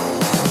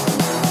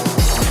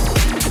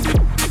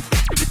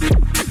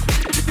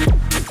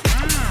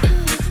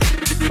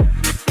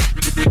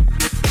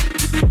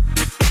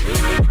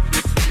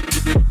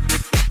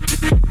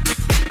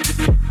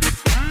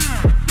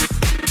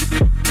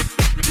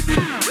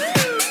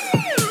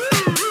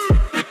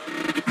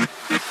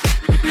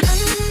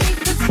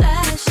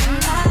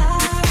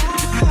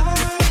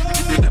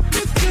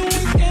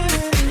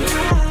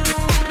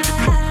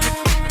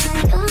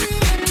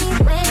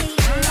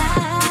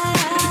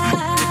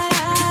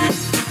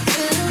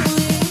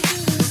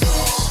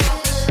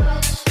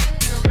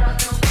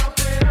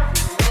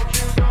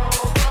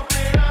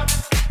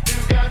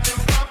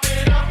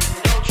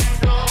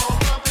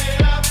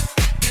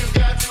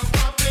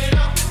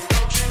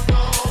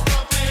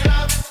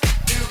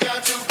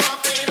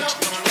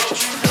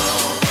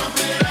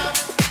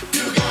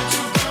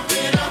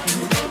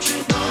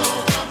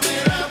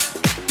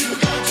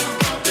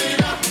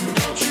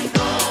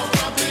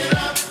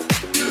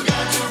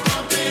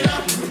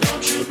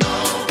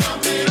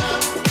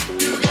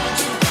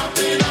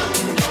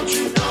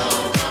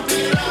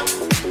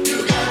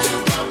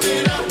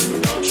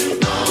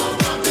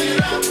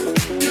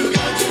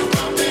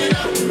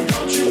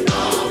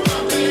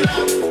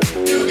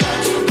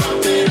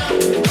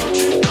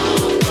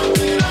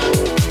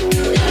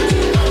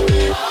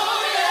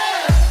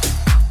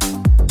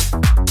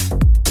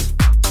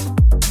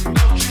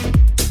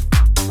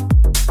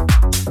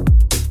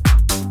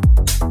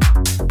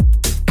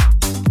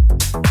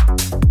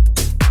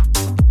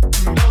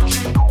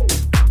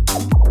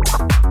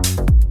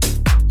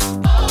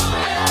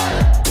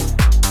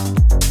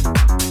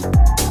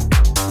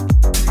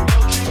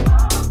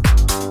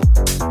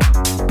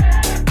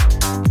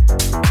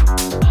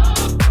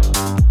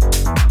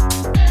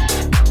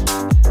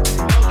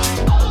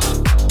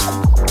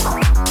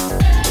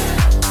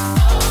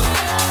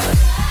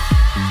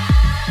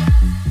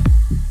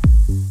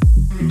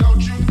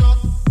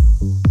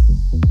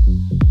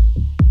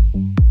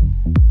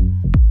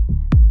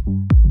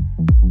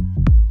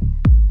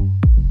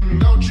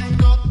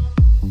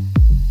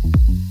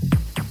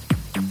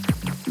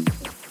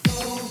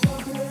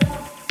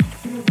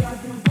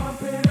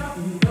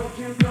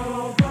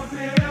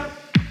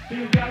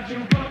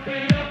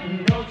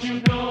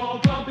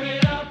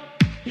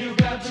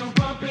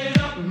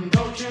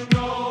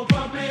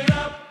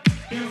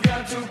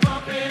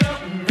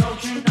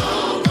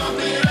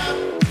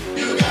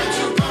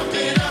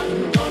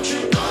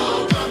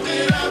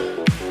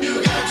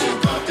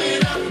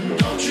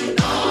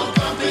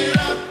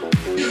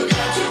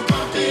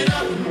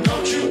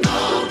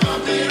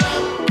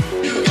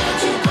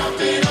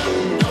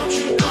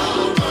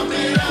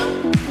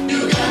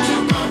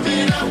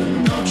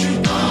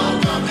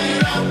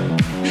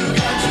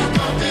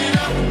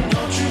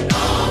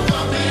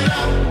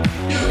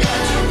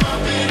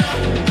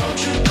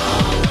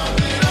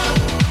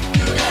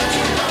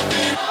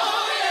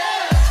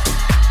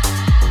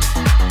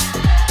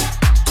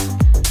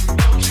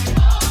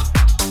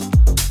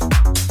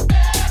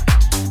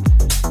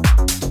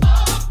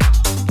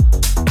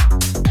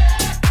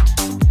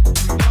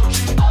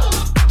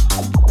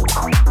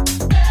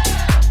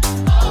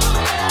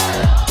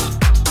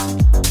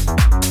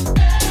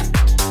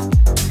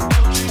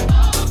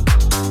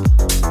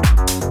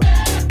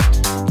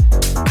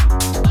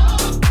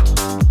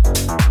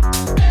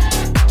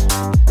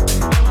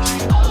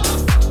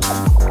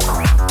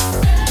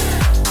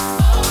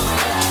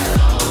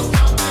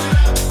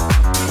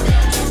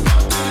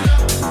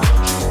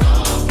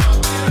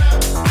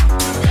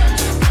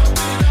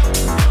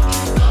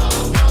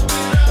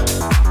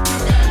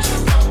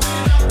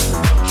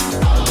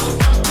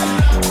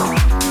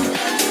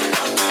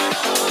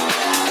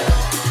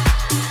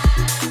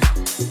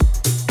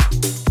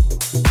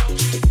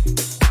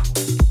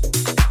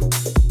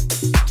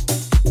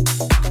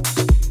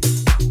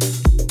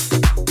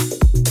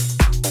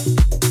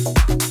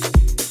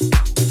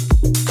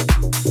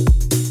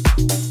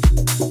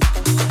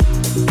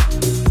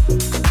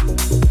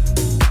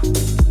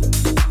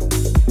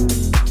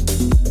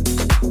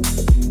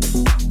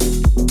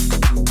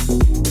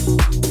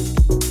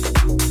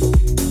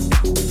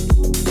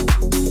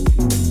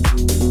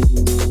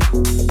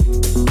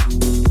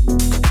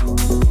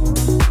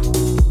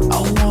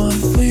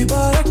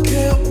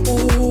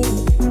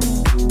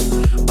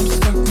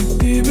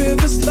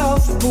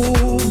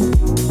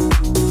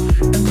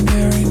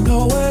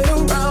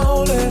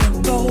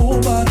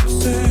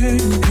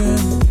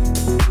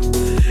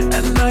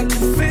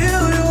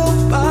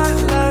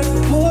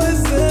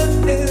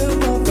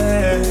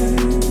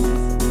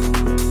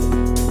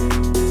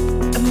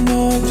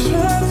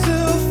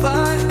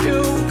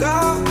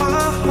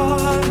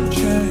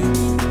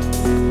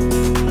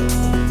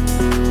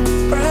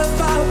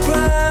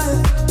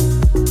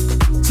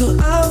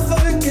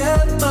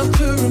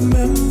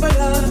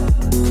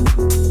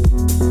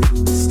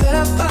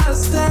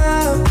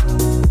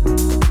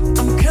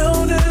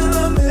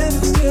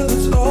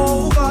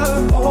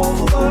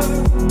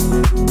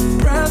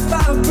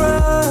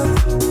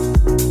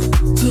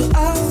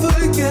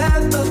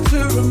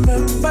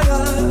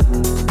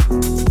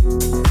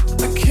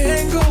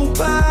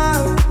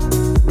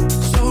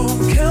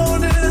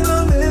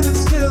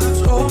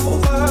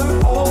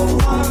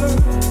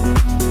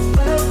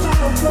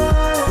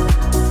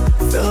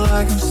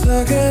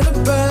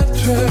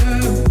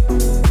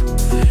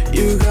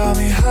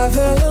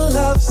 together and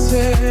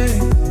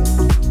lovesick.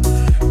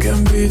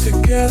 Can be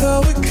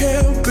together, we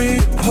can't be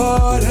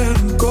apart, and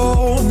I'm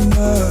going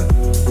mad.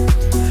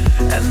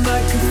 And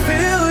I can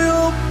feel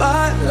your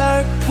bite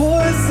like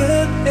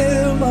poison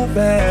in my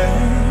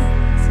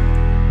veins.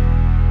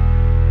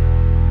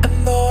 And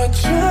though I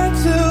try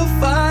to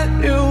fight,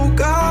 you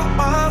got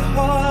my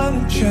heart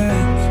in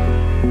chains.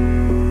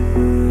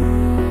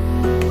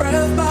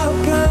 Breath by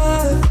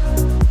breath,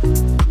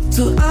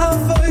 till I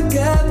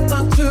forget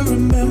not to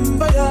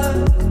remember you.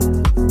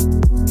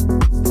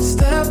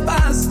 Step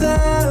by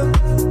step,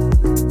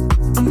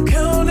 I'm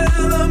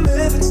counting the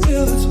minutes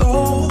till it's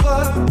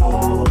over.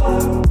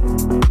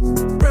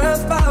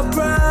 Breath by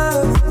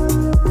breath,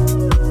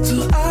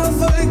 till I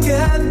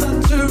forget not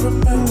to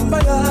remember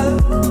you.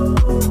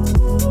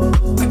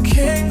 I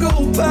can't go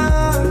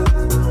back,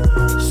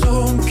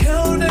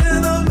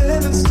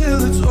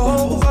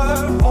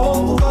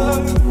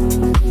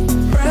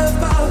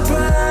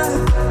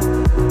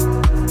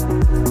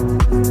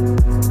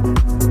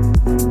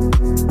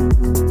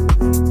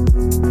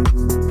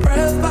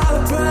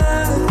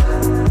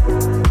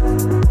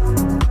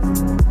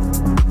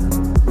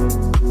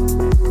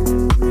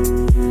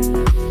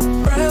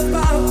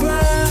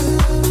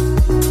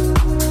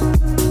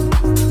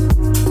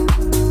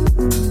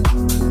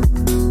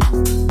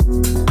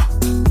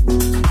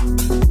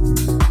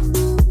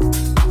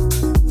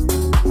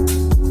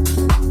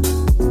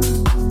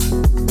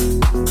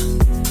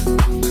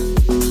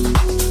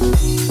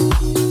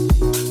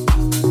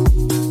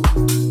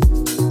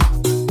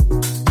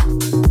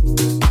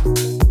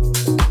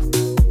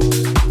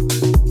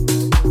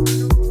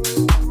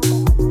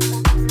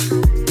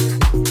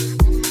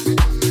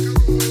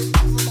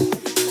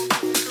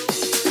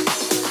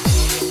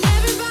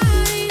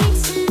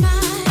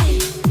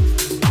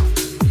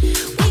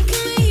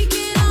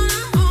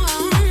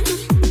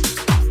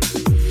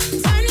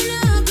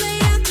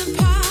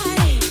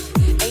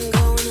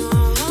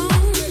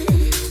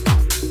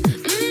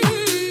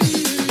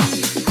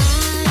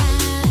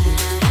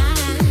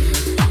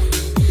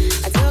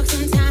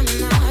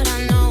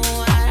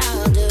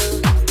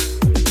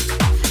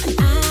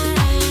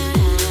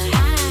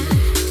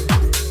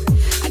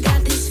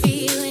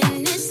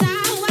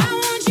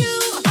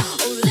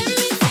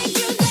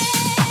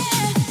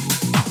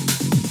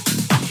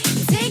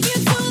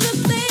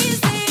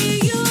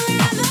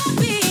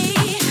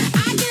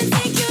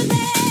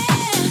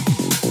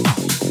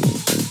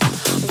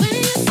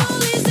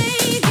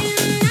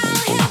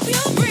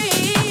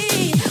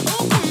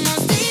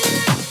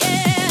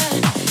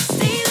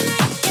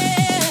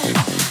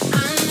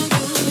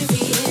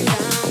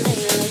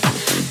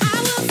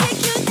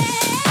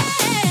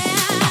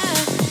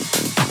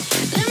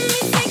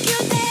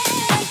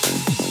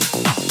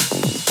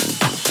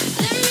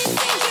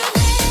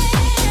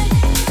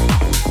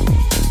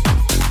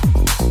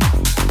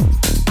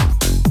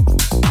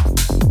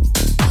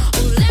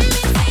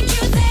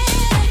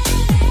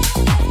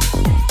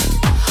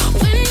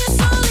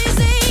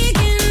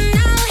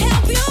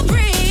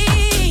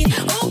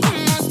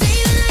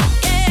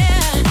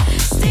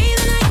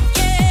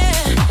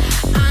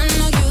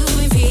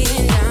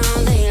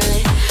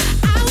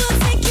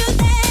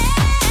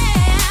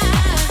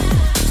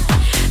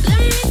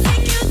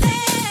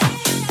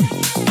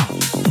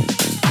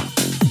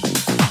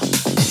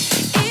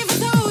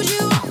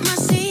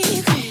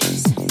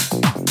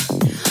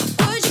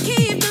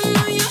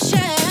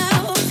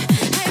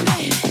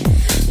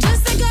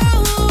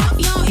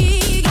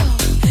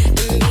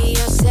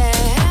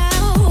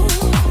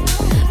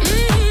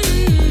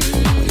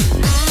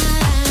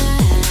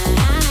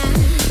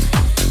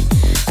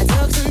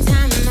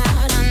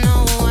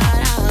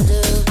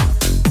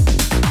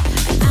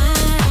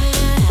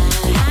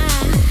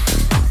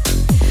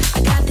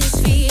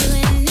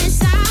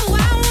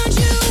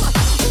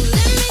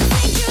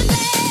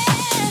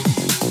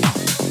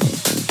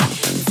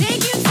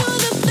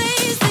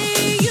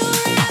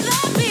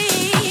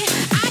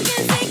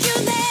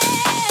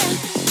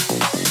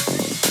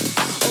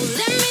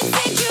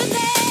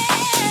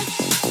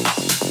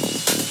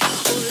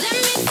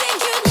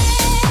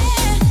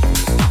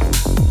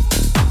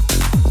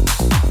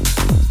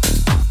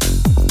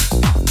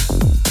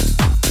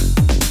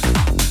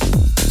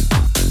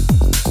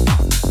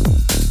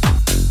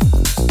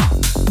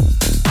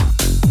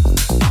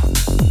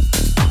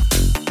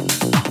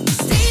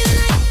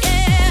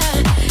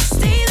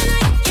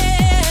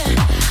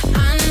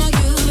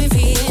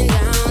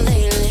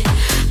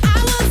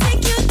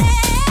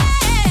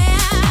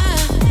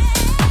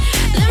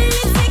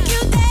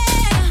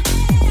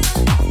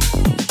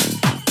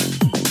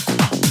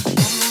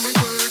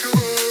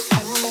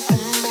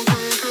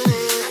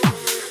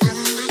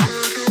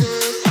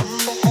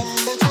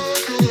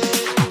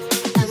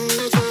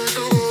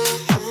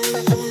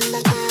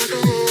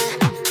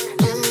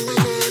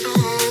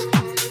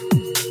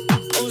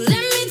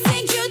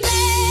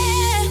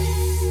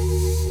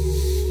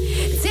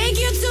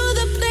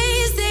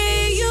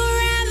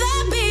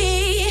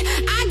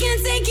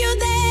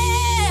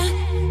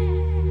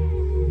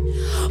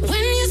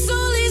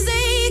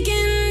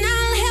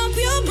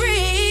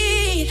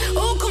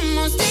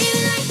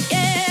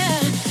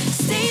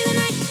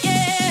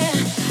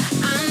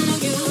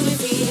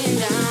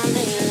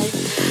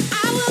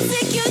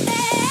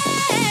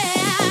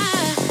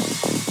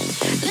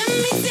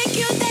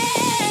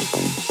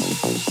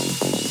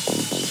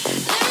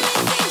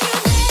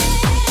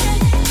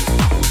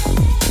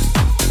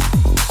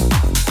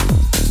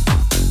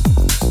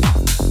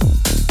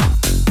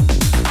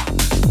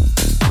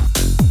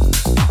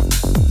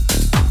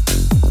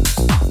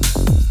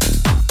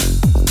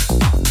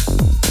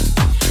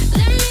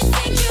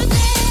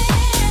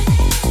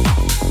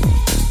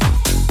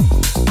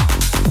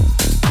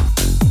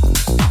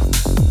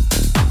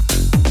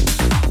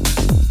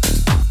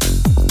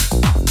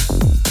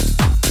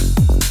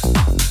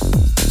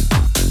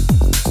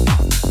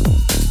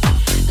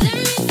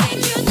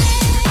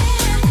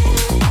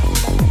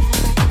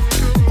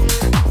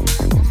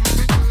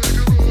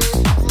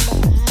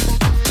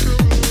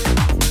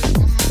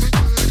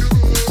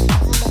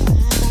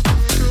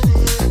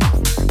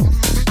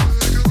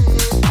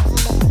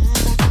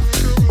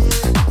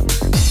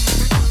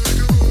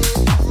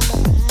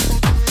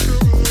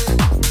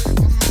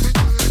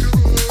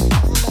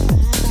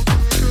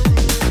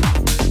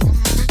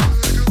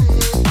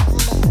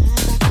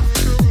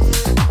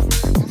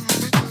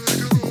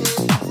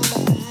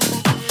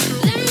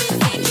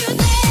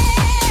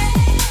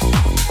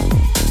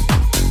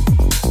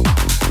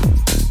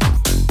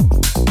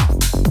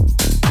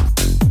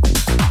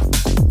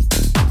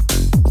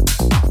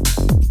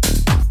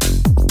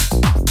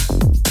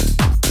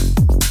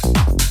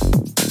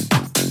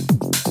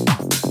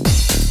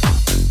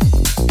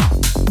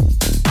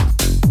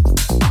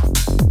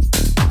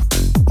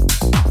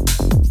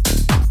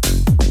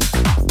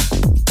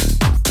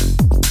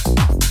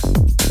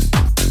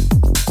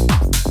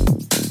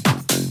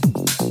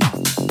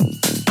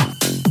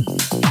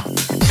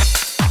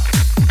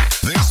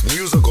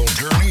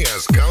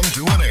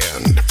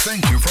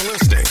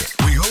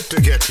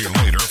 catch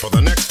you later for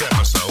the next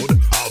episode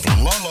of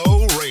Lulleaux